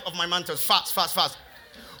about 5 of my mantles. Fast.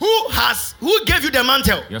 Who gave you the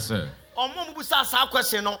mantle? Yes, sir.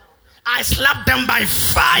 I slapped them by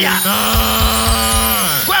fire.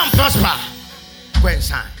 No. Go and prosper. Go and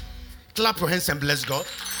shine. Clap your hands and bless God.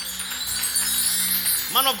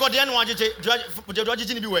 Man of God,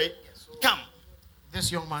 come.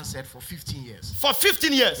 This young man said for 15 years. For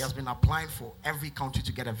 15 years. He has been applying for every country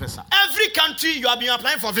to get a visa. Every country you have been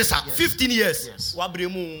applying for visa. Yes. 15 years. Yes.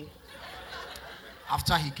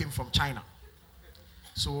 After he came from China.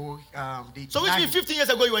 So which means 15 years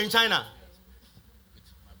ago you were in China?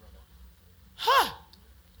 Huh?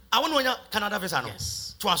 I want to know Canada visa. No?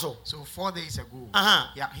 Yes. So 4 days ago, uh-huh.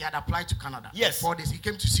 he had applied to Canada. Yes. 4 days, he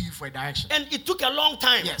came to see you for a direction. And it took a long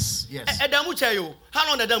time. Yes. How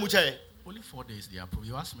long did Damuche? Only 4 days they approved.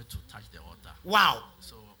 You asked me to touch the altar. Wow.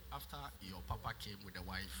 So after your papa came with the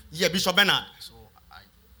wife. Yeah, Bishop Bernard. So I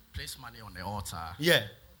placed money on the altar. Yeah.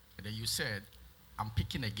 And then you said, I'm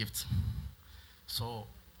picking a gift. So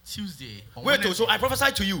Tuesday. Wait, so I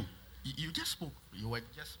prophesied to you. You just spoke. You were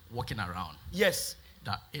just walking around. Yes.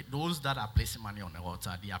 That those that are placing money on the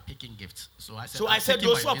altar, they are picking gifts. So I said. So I said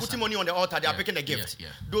those who are putting money on the altar, they are picking the gift. Yeah.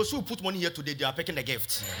 Those who put money here today, they are picking the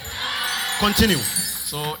gift. Yeah. Continue.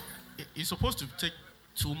 So it's supposed to take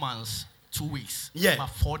 2 months, 2 weeks. Yeah. About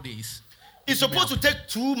 4 days. It's supposed to take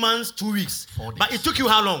 2 months, 2 weeks. 4 days. But it took you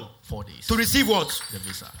how long? 4 days. To receive what? The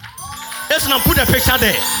visa. Let's now put the picture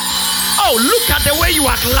there. Oh, look at the way you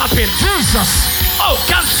are clapping. Jesus. Oh,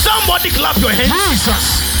 can somebody clap your hands?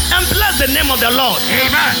 Jesus. And bless the name of the Lord.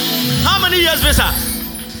 Amen. How many years visa?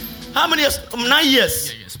 How many years? 9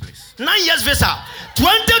 years. Yes, please. 9 years visa.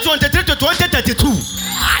 2023 to 2032.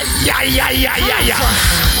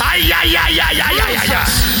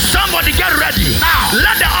 Somebody get ready. Now.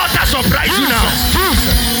 Let the altar surprise you now.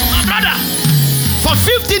 My brother, for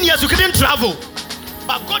 15 years you couldn't travel.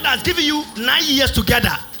 But God has given you 9 years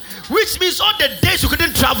together. Which means all the days you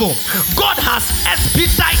couldn't travel, God has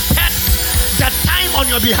expedited the time on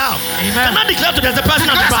your behalf. Amen. Can I declare to there's a person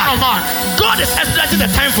at the back? God is expediting the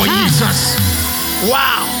time for Jesus. you.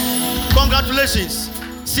 Wow. Congratulations.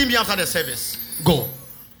 See me after the service. Go.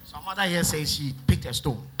 So our mother here says she picked a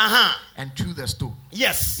stone and threw the stone.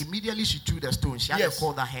 Yes. Immediately she threw the stone. She had to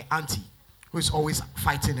call that her auntie, who is always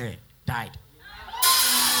fighting her, died.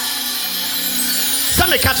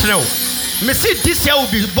 Some catch now. Me see this year will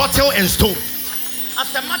be bottle and stone.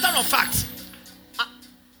 As a matter of fact,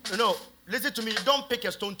 listen to me. Don't pick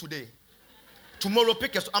a stone today. Tomorrow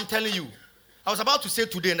pick a stone. I'm telling you. I was about to say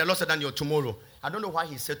today, and the Lord said, "Daniel, tomorrow." I don't know why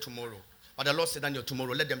He said tomorrow, but the Lord said, "Daniel,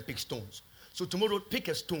 tomorrow. Let them pick stones." So tomorrow, pick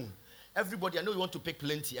a stone. Everybody, I know you want to pick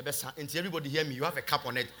plenty. Until everybody hear me, you have a cap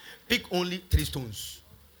on it. Pick only 3 stones.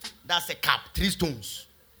 That's a cap. 3 stones.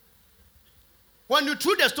 When you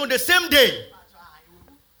threw the stone, the same day.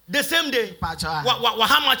 How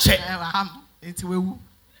much? Yeah.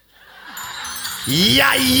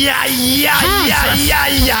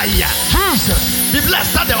 Be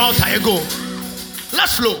blessed at the altar. Go.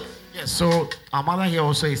 Let's flow. Yes. So our mother here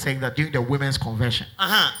also is saying that during the women's convention,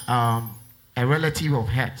 a relative of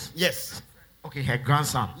hers. Yes. Okay, her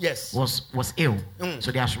grandson. Yes. Was ill.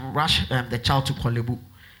 So they have rushed the child to Kolebu.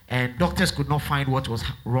 And doctors could not find what was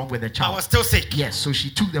wrong with the child. I was still sick. Yes, so she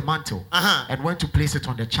took the mantle and went to place it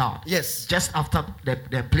on the child. Yes. Just after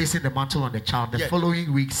them placing the mantle on the child, the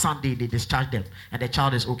following week, Sunday, they discharged them. And the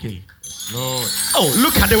child is okay. Lord. Oh,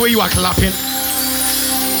 look at the way you are clapping.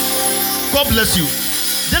 God bless you.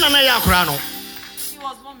 Then He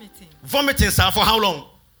was vomiting. Vomiting, sir, for how long?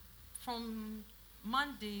 From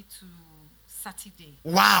Monday to Saturday.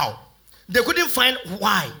 Wow. They couldn't find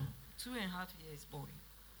why. 2.5 years boy.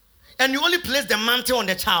 And you only placed the mantle on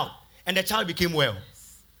the child, and the child became well.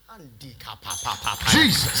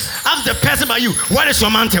 Jesus. Ask the person by you, where is your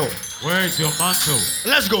mantle? Where is your mantle?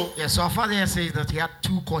 Let's go. Yes, so our father here says that he had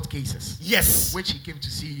 2 court cases. Yes. Which he came to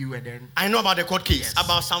see you and then... I know about the court case,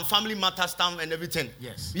 about some family matter stamp and everything.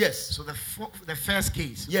 Yes. Yes. So the first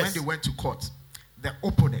case, yes, when they went to court, the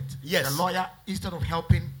opponent, yes, the lawyer, instead of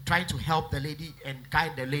trying to help the lady and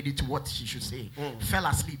guide the lady to what she should say, fell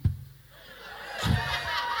asleep.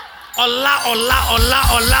 Allah.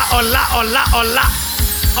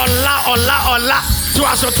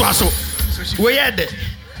 Tuaso. So we had it.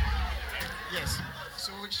 Yes.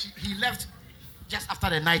 So he left just after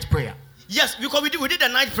the night prayer. Yes, because we did the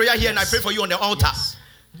night prayer here, and I pray for you on the altar. Yes.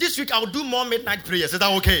 This week I'll do more midnight prayers. Is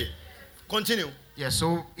that okay? Continue. Yes.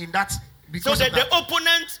 So in that, because so the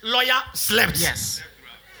opponent lawyer slept. Yes.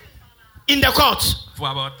 In the court. For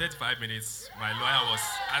about 35 minutes, my lawyer was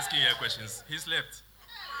asking her questions. He slept.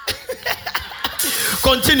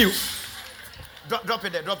 Continue. Drop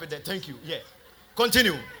it there. Thank you. Yeah.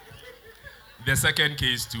 Continue. The second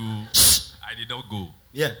case too, I did not go.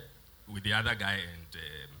 Yeah. With the other guy and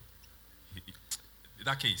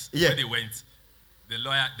that case. Yeah. When they went,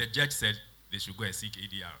 the judge said they should go and seek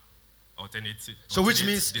ADR. Alternative. So which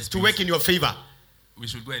means disputes, to work in your favor. We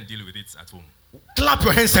should go and deal with it at home. Clap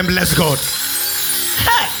your hands and bless God.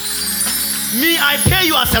 Hey! Me, I pay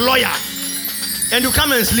you as a lawyer. And you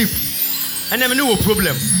come and sleep. And then no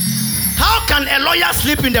problem. How can a lawyer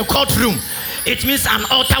sleep in the courtroom? It means an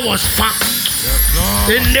altar was found. Yes,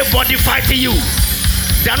 anybody fighting you,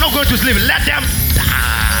 they are not going to sleep. Let them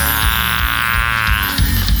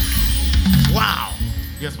Wow.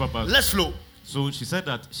 Yes, Papa. Let's flow. So she said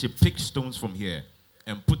that she picked stones from here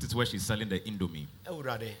and put it where she's selling the Indomie.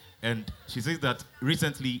 And she says that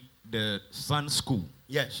recently the son's school,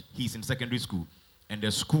 yes, he's in secondary school, and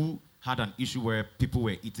the school had an issue where people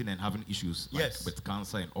were eating and having issues with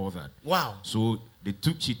cancer and all that. Wow. So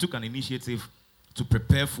she took an initiative to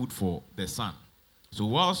prepare food for the son. So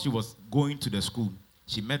while she was going to the school,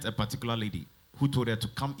 she met a particular lady who told her to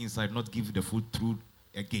come inside, not give the food through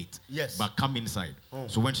a gate, yes, but come inside. Oh.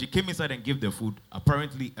 So when she came inside and gave the food,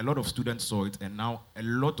 apparently a lot of students saw it, and now a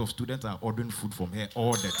lot of students are ordering food from her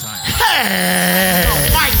all the time. Hey! Oh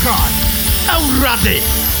my God! Already,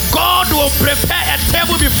 God will prepare a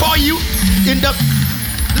table before you in the.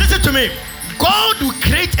 Listen to me. God will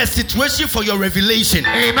create a situation for your revelation.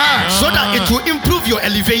 Amen. So that it will improve your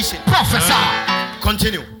elevation. Professor.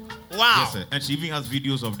 Continue. Wow. Yes, sir. And she even has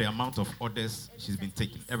videos of the amount of orders she's been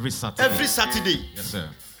taking every Saturday. Every Saturday. Yes, sir.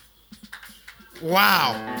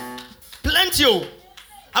 Wow. Plenty.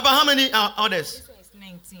 About how many orders? This one is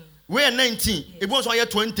 19. We're 19. It was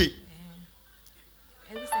 20.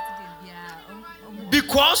 Every Saturday, yeah.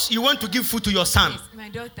 Because you want to give food to your son. Yes, my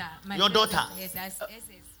daughter. Your daughter. Yes, yes.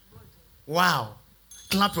 Wow.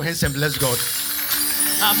 Clap your hands and bless God.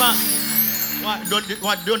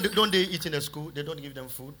 But don't they eat in the school? They don't give them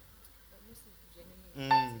food?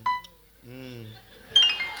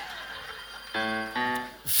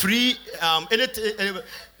 Free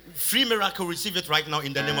free miracle, receive it right now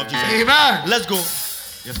in the name of Jesus. Amen. Let's go.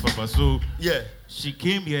 Yes, Papa. So yeah, she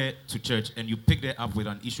came here to church and you picked her up with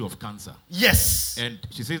an issue of cancer. Yes. And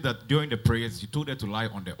she says that during the prayers, you told her to lie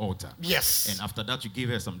on the altar. Yes. And after that, you gave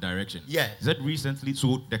her some direction. Yeah. Is that recently?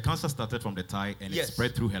 So the cancer started from the thigh and yes, it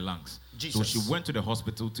spread through her lungs. Jesus. So she went to the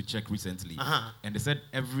hospital to check recently. And they said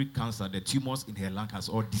every cancer, the tumors in her lung has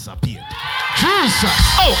all disappeared. Jesus.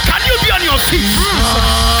 Oh, can you be on your feet?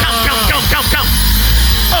 Come.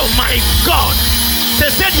 Oh my God. They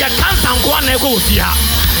said your cancer and go on here.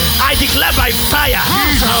 I declare by fire,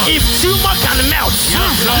 if tumor can melt,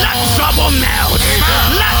 let trouble melt.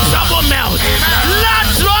 Let trouble melt. Let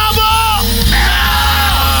trouble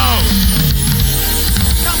melt.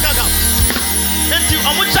 Come. And you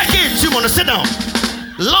almost check it. Tumor, sit down.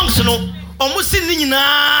 Lungs, no. Almost in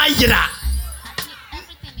na yira.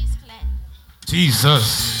 Everything is clear. Jesus.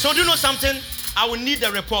 So do you know something? I will need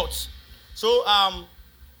the reports. So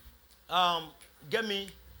get me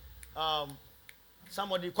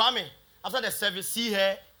somebody, Kwame, after the service, see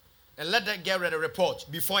her and let her get the report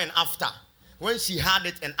before and after. When she had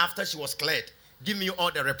it and after she was cleared, give me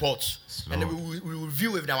all the reports. And we will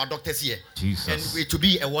review with our doctors here. Jesus. And it will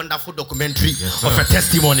be a wonderful documentary yes, of a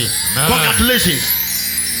testimony. Congratulations.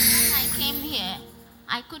 When I came here,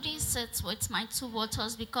 I couldn't sit with my 2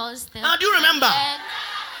 bottles because the. Do you remember?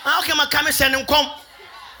 How can my camera send him come?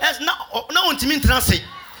 No,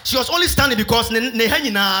 she was only standing because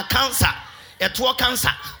cancer, a cancer,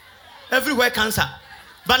 everywhere cancer.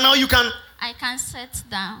 But now you can. I can sit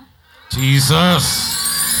down. Jesus.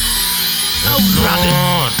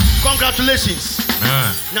 Lord. Congratulations.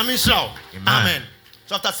 Amen. Amen.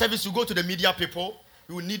 So after service, you go to the media people.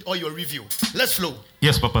 You will need all your review. Let's flow.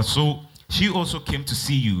 Yes, Papa. So she also came to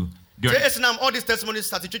see you. All these testimonies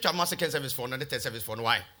started church at second service for another third service for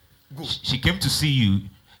why? Good. She came to see you.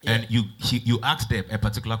 Yeah. And you asked her a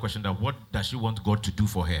particular question that what does she want God to do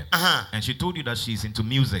for her? And she told you that she's into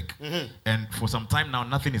music. And for some time now,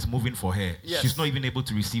 nothing is moving for her. Yes. She's not even able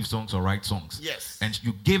to receive songs or write songs. Yes. And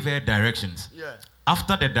you gave her directions. Yeah.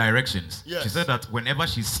 After the directions, yes, she said that whenever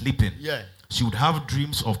she's sleeping, yeah, she would have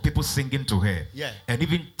dreams of people singing to her. Yeah. And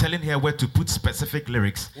even telling her where to put specific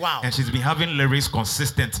lyrics. Wow. And she's been having lyrics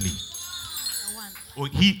consistently. Oh,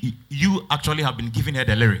 you actually have been giving her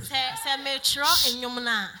the lyrics. Right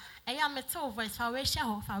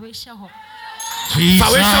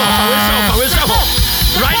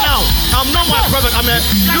now, I'm not my prophet. I'm a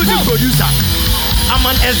music producer. I'm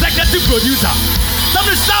an executive producer.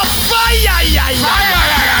 Somebody shout fire!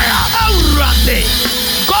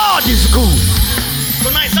 God is good.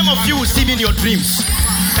 Tonight, some of you will see me in your dreams.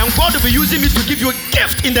 And God will be using me to give you a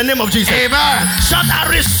gift in the name of Jesus. Amen. Shout, I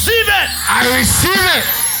receive it. I receive it.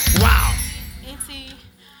 Wow.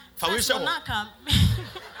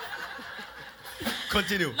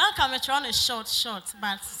 Continue. Now come trying a short,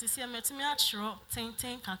 but see me to me at short, ten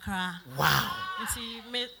kakra. Wow.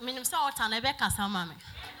 Me minim sa wata na be kasa mama.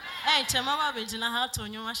 Eh, chema ba be jina ha to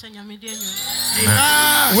nyo ma shanya me de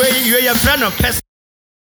nyo. Where you are your friend of person.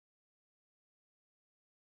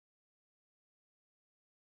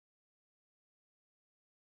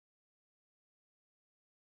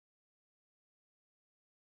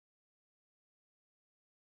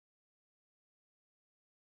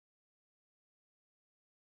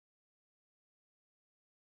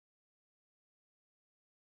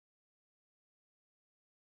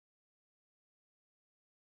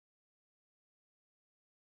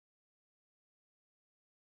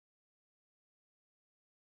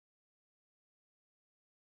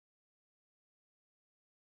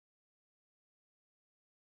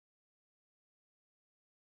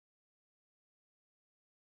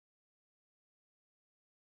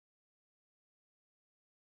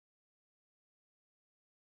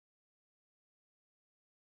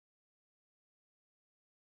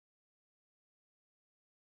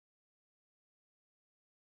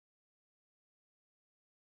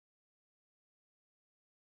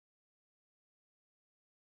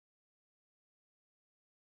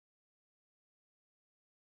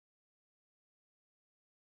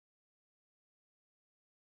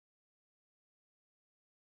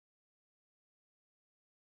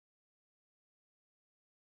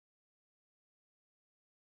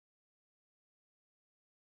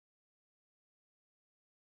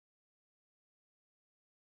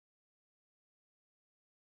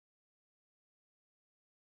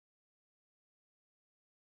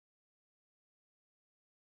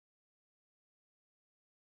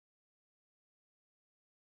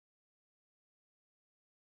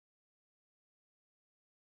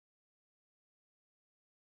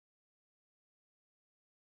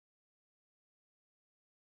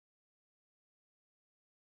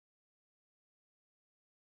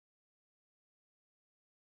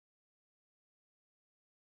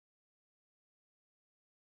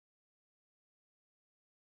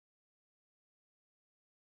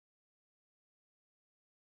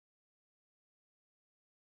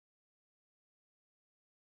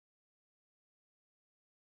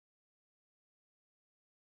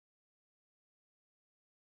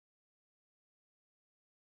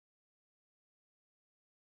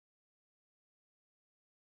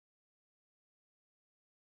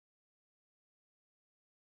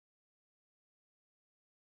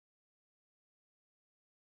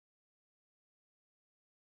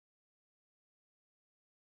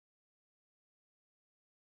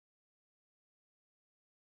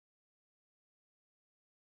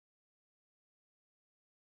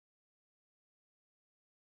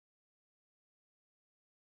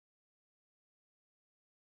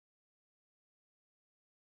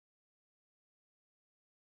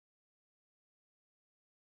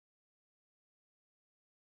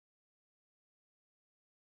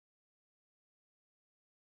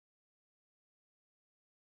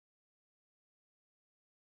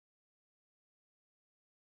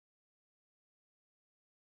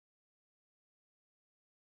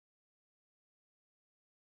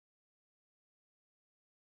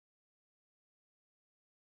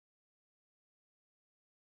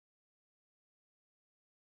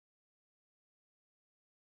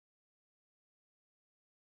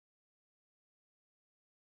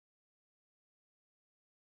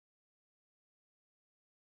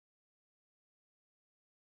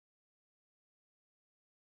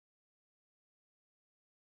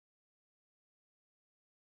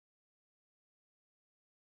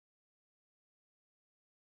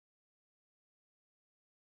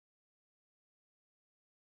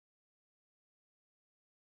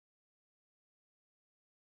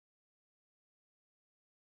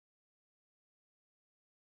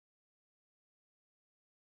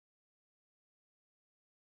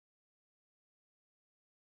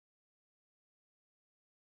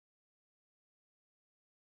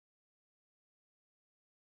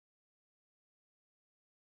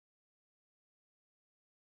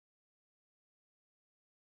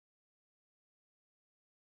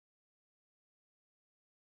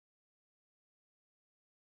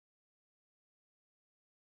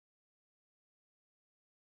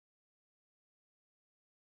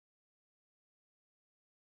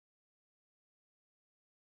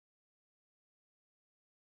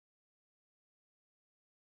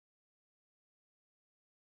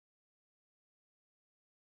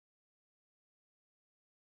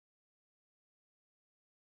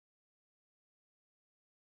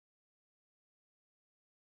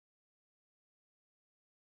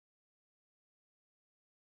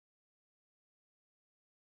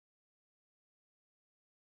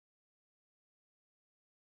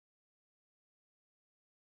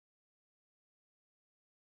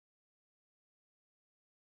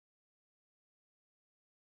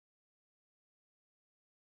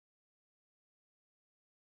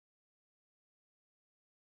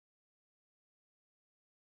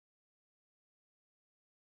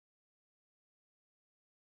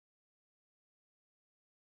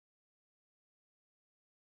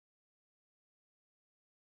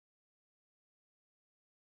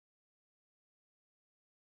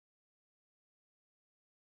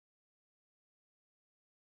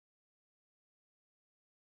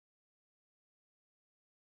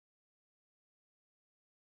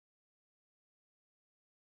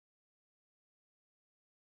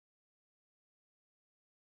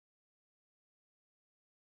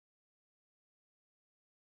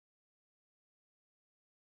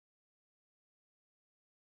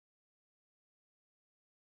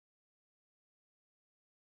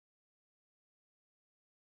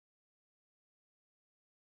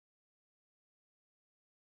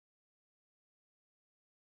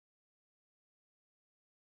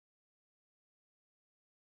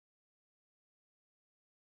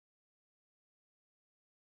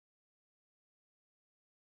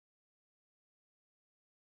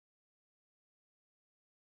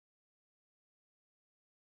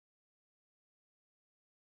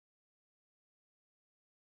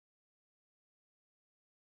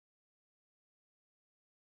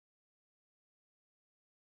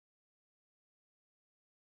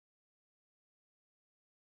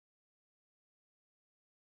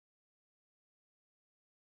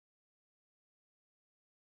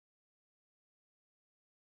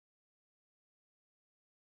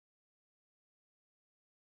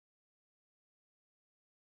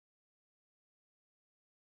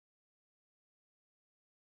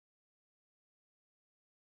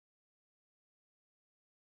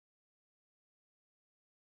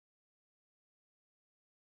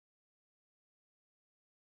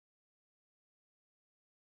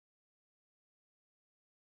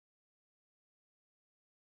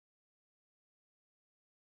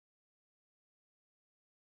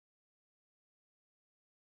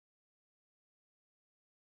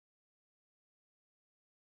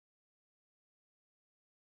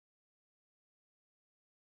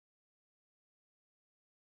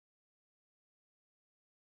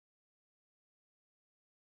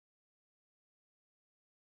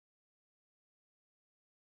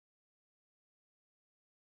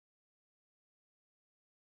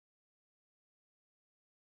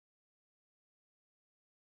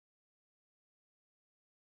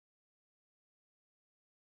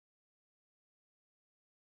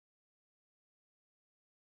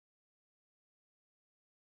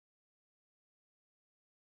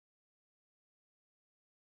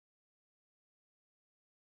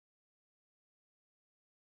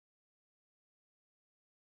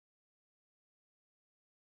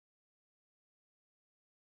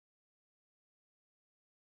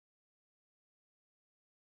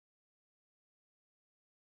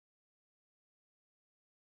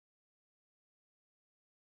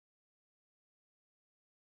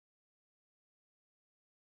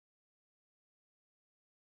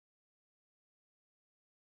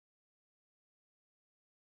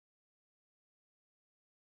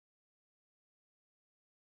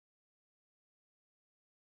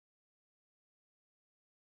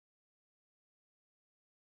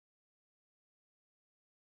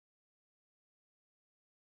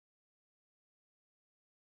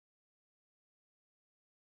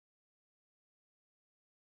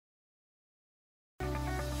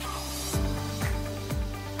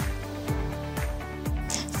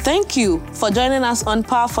 Thank you for joining us on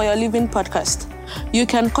Power for Your Living podcast. You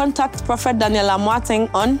can contact Prophet Daniel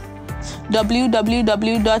Amoateng on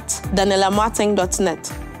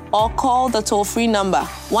www.danielamoateng.net or call the toll-free number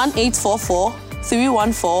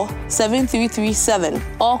 1-844-314-7337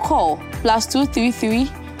 or call +233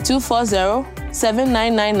 240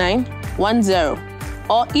 799910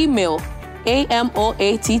 or email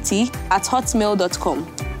amoatt@hotmail.com.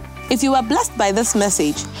 If you were blessed by this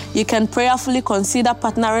message, you can prayerfully consider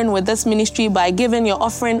partnering with this ministry by giving your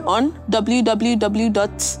offering on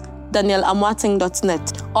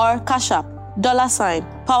www.danielamoateng.net or Cash App,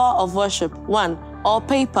 $Power of Worship 1 or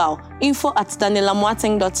PayPal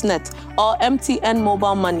info@danielamoateng.net or MTN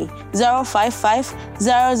Mobile Money 055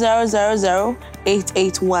 0000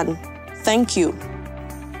 881. Thank you.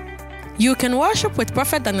 You can worship with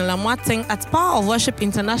Prophet Daniel Amoateng at Power of Worship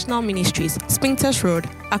International Ministries, Spintex Road,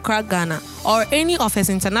 Accra, Ghana, or any of his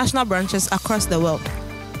international branches across the world.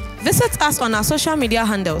 Visit us on our social media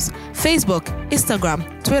handles: Facebook, Instagram,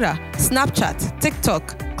 Twitter, Snapchat,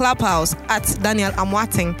 TikTok, Clubhouse @Daniel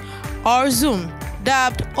Amoateng, or Zoom,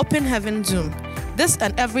 dubbed Open Heaven Zoom. This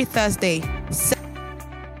and every Thursday,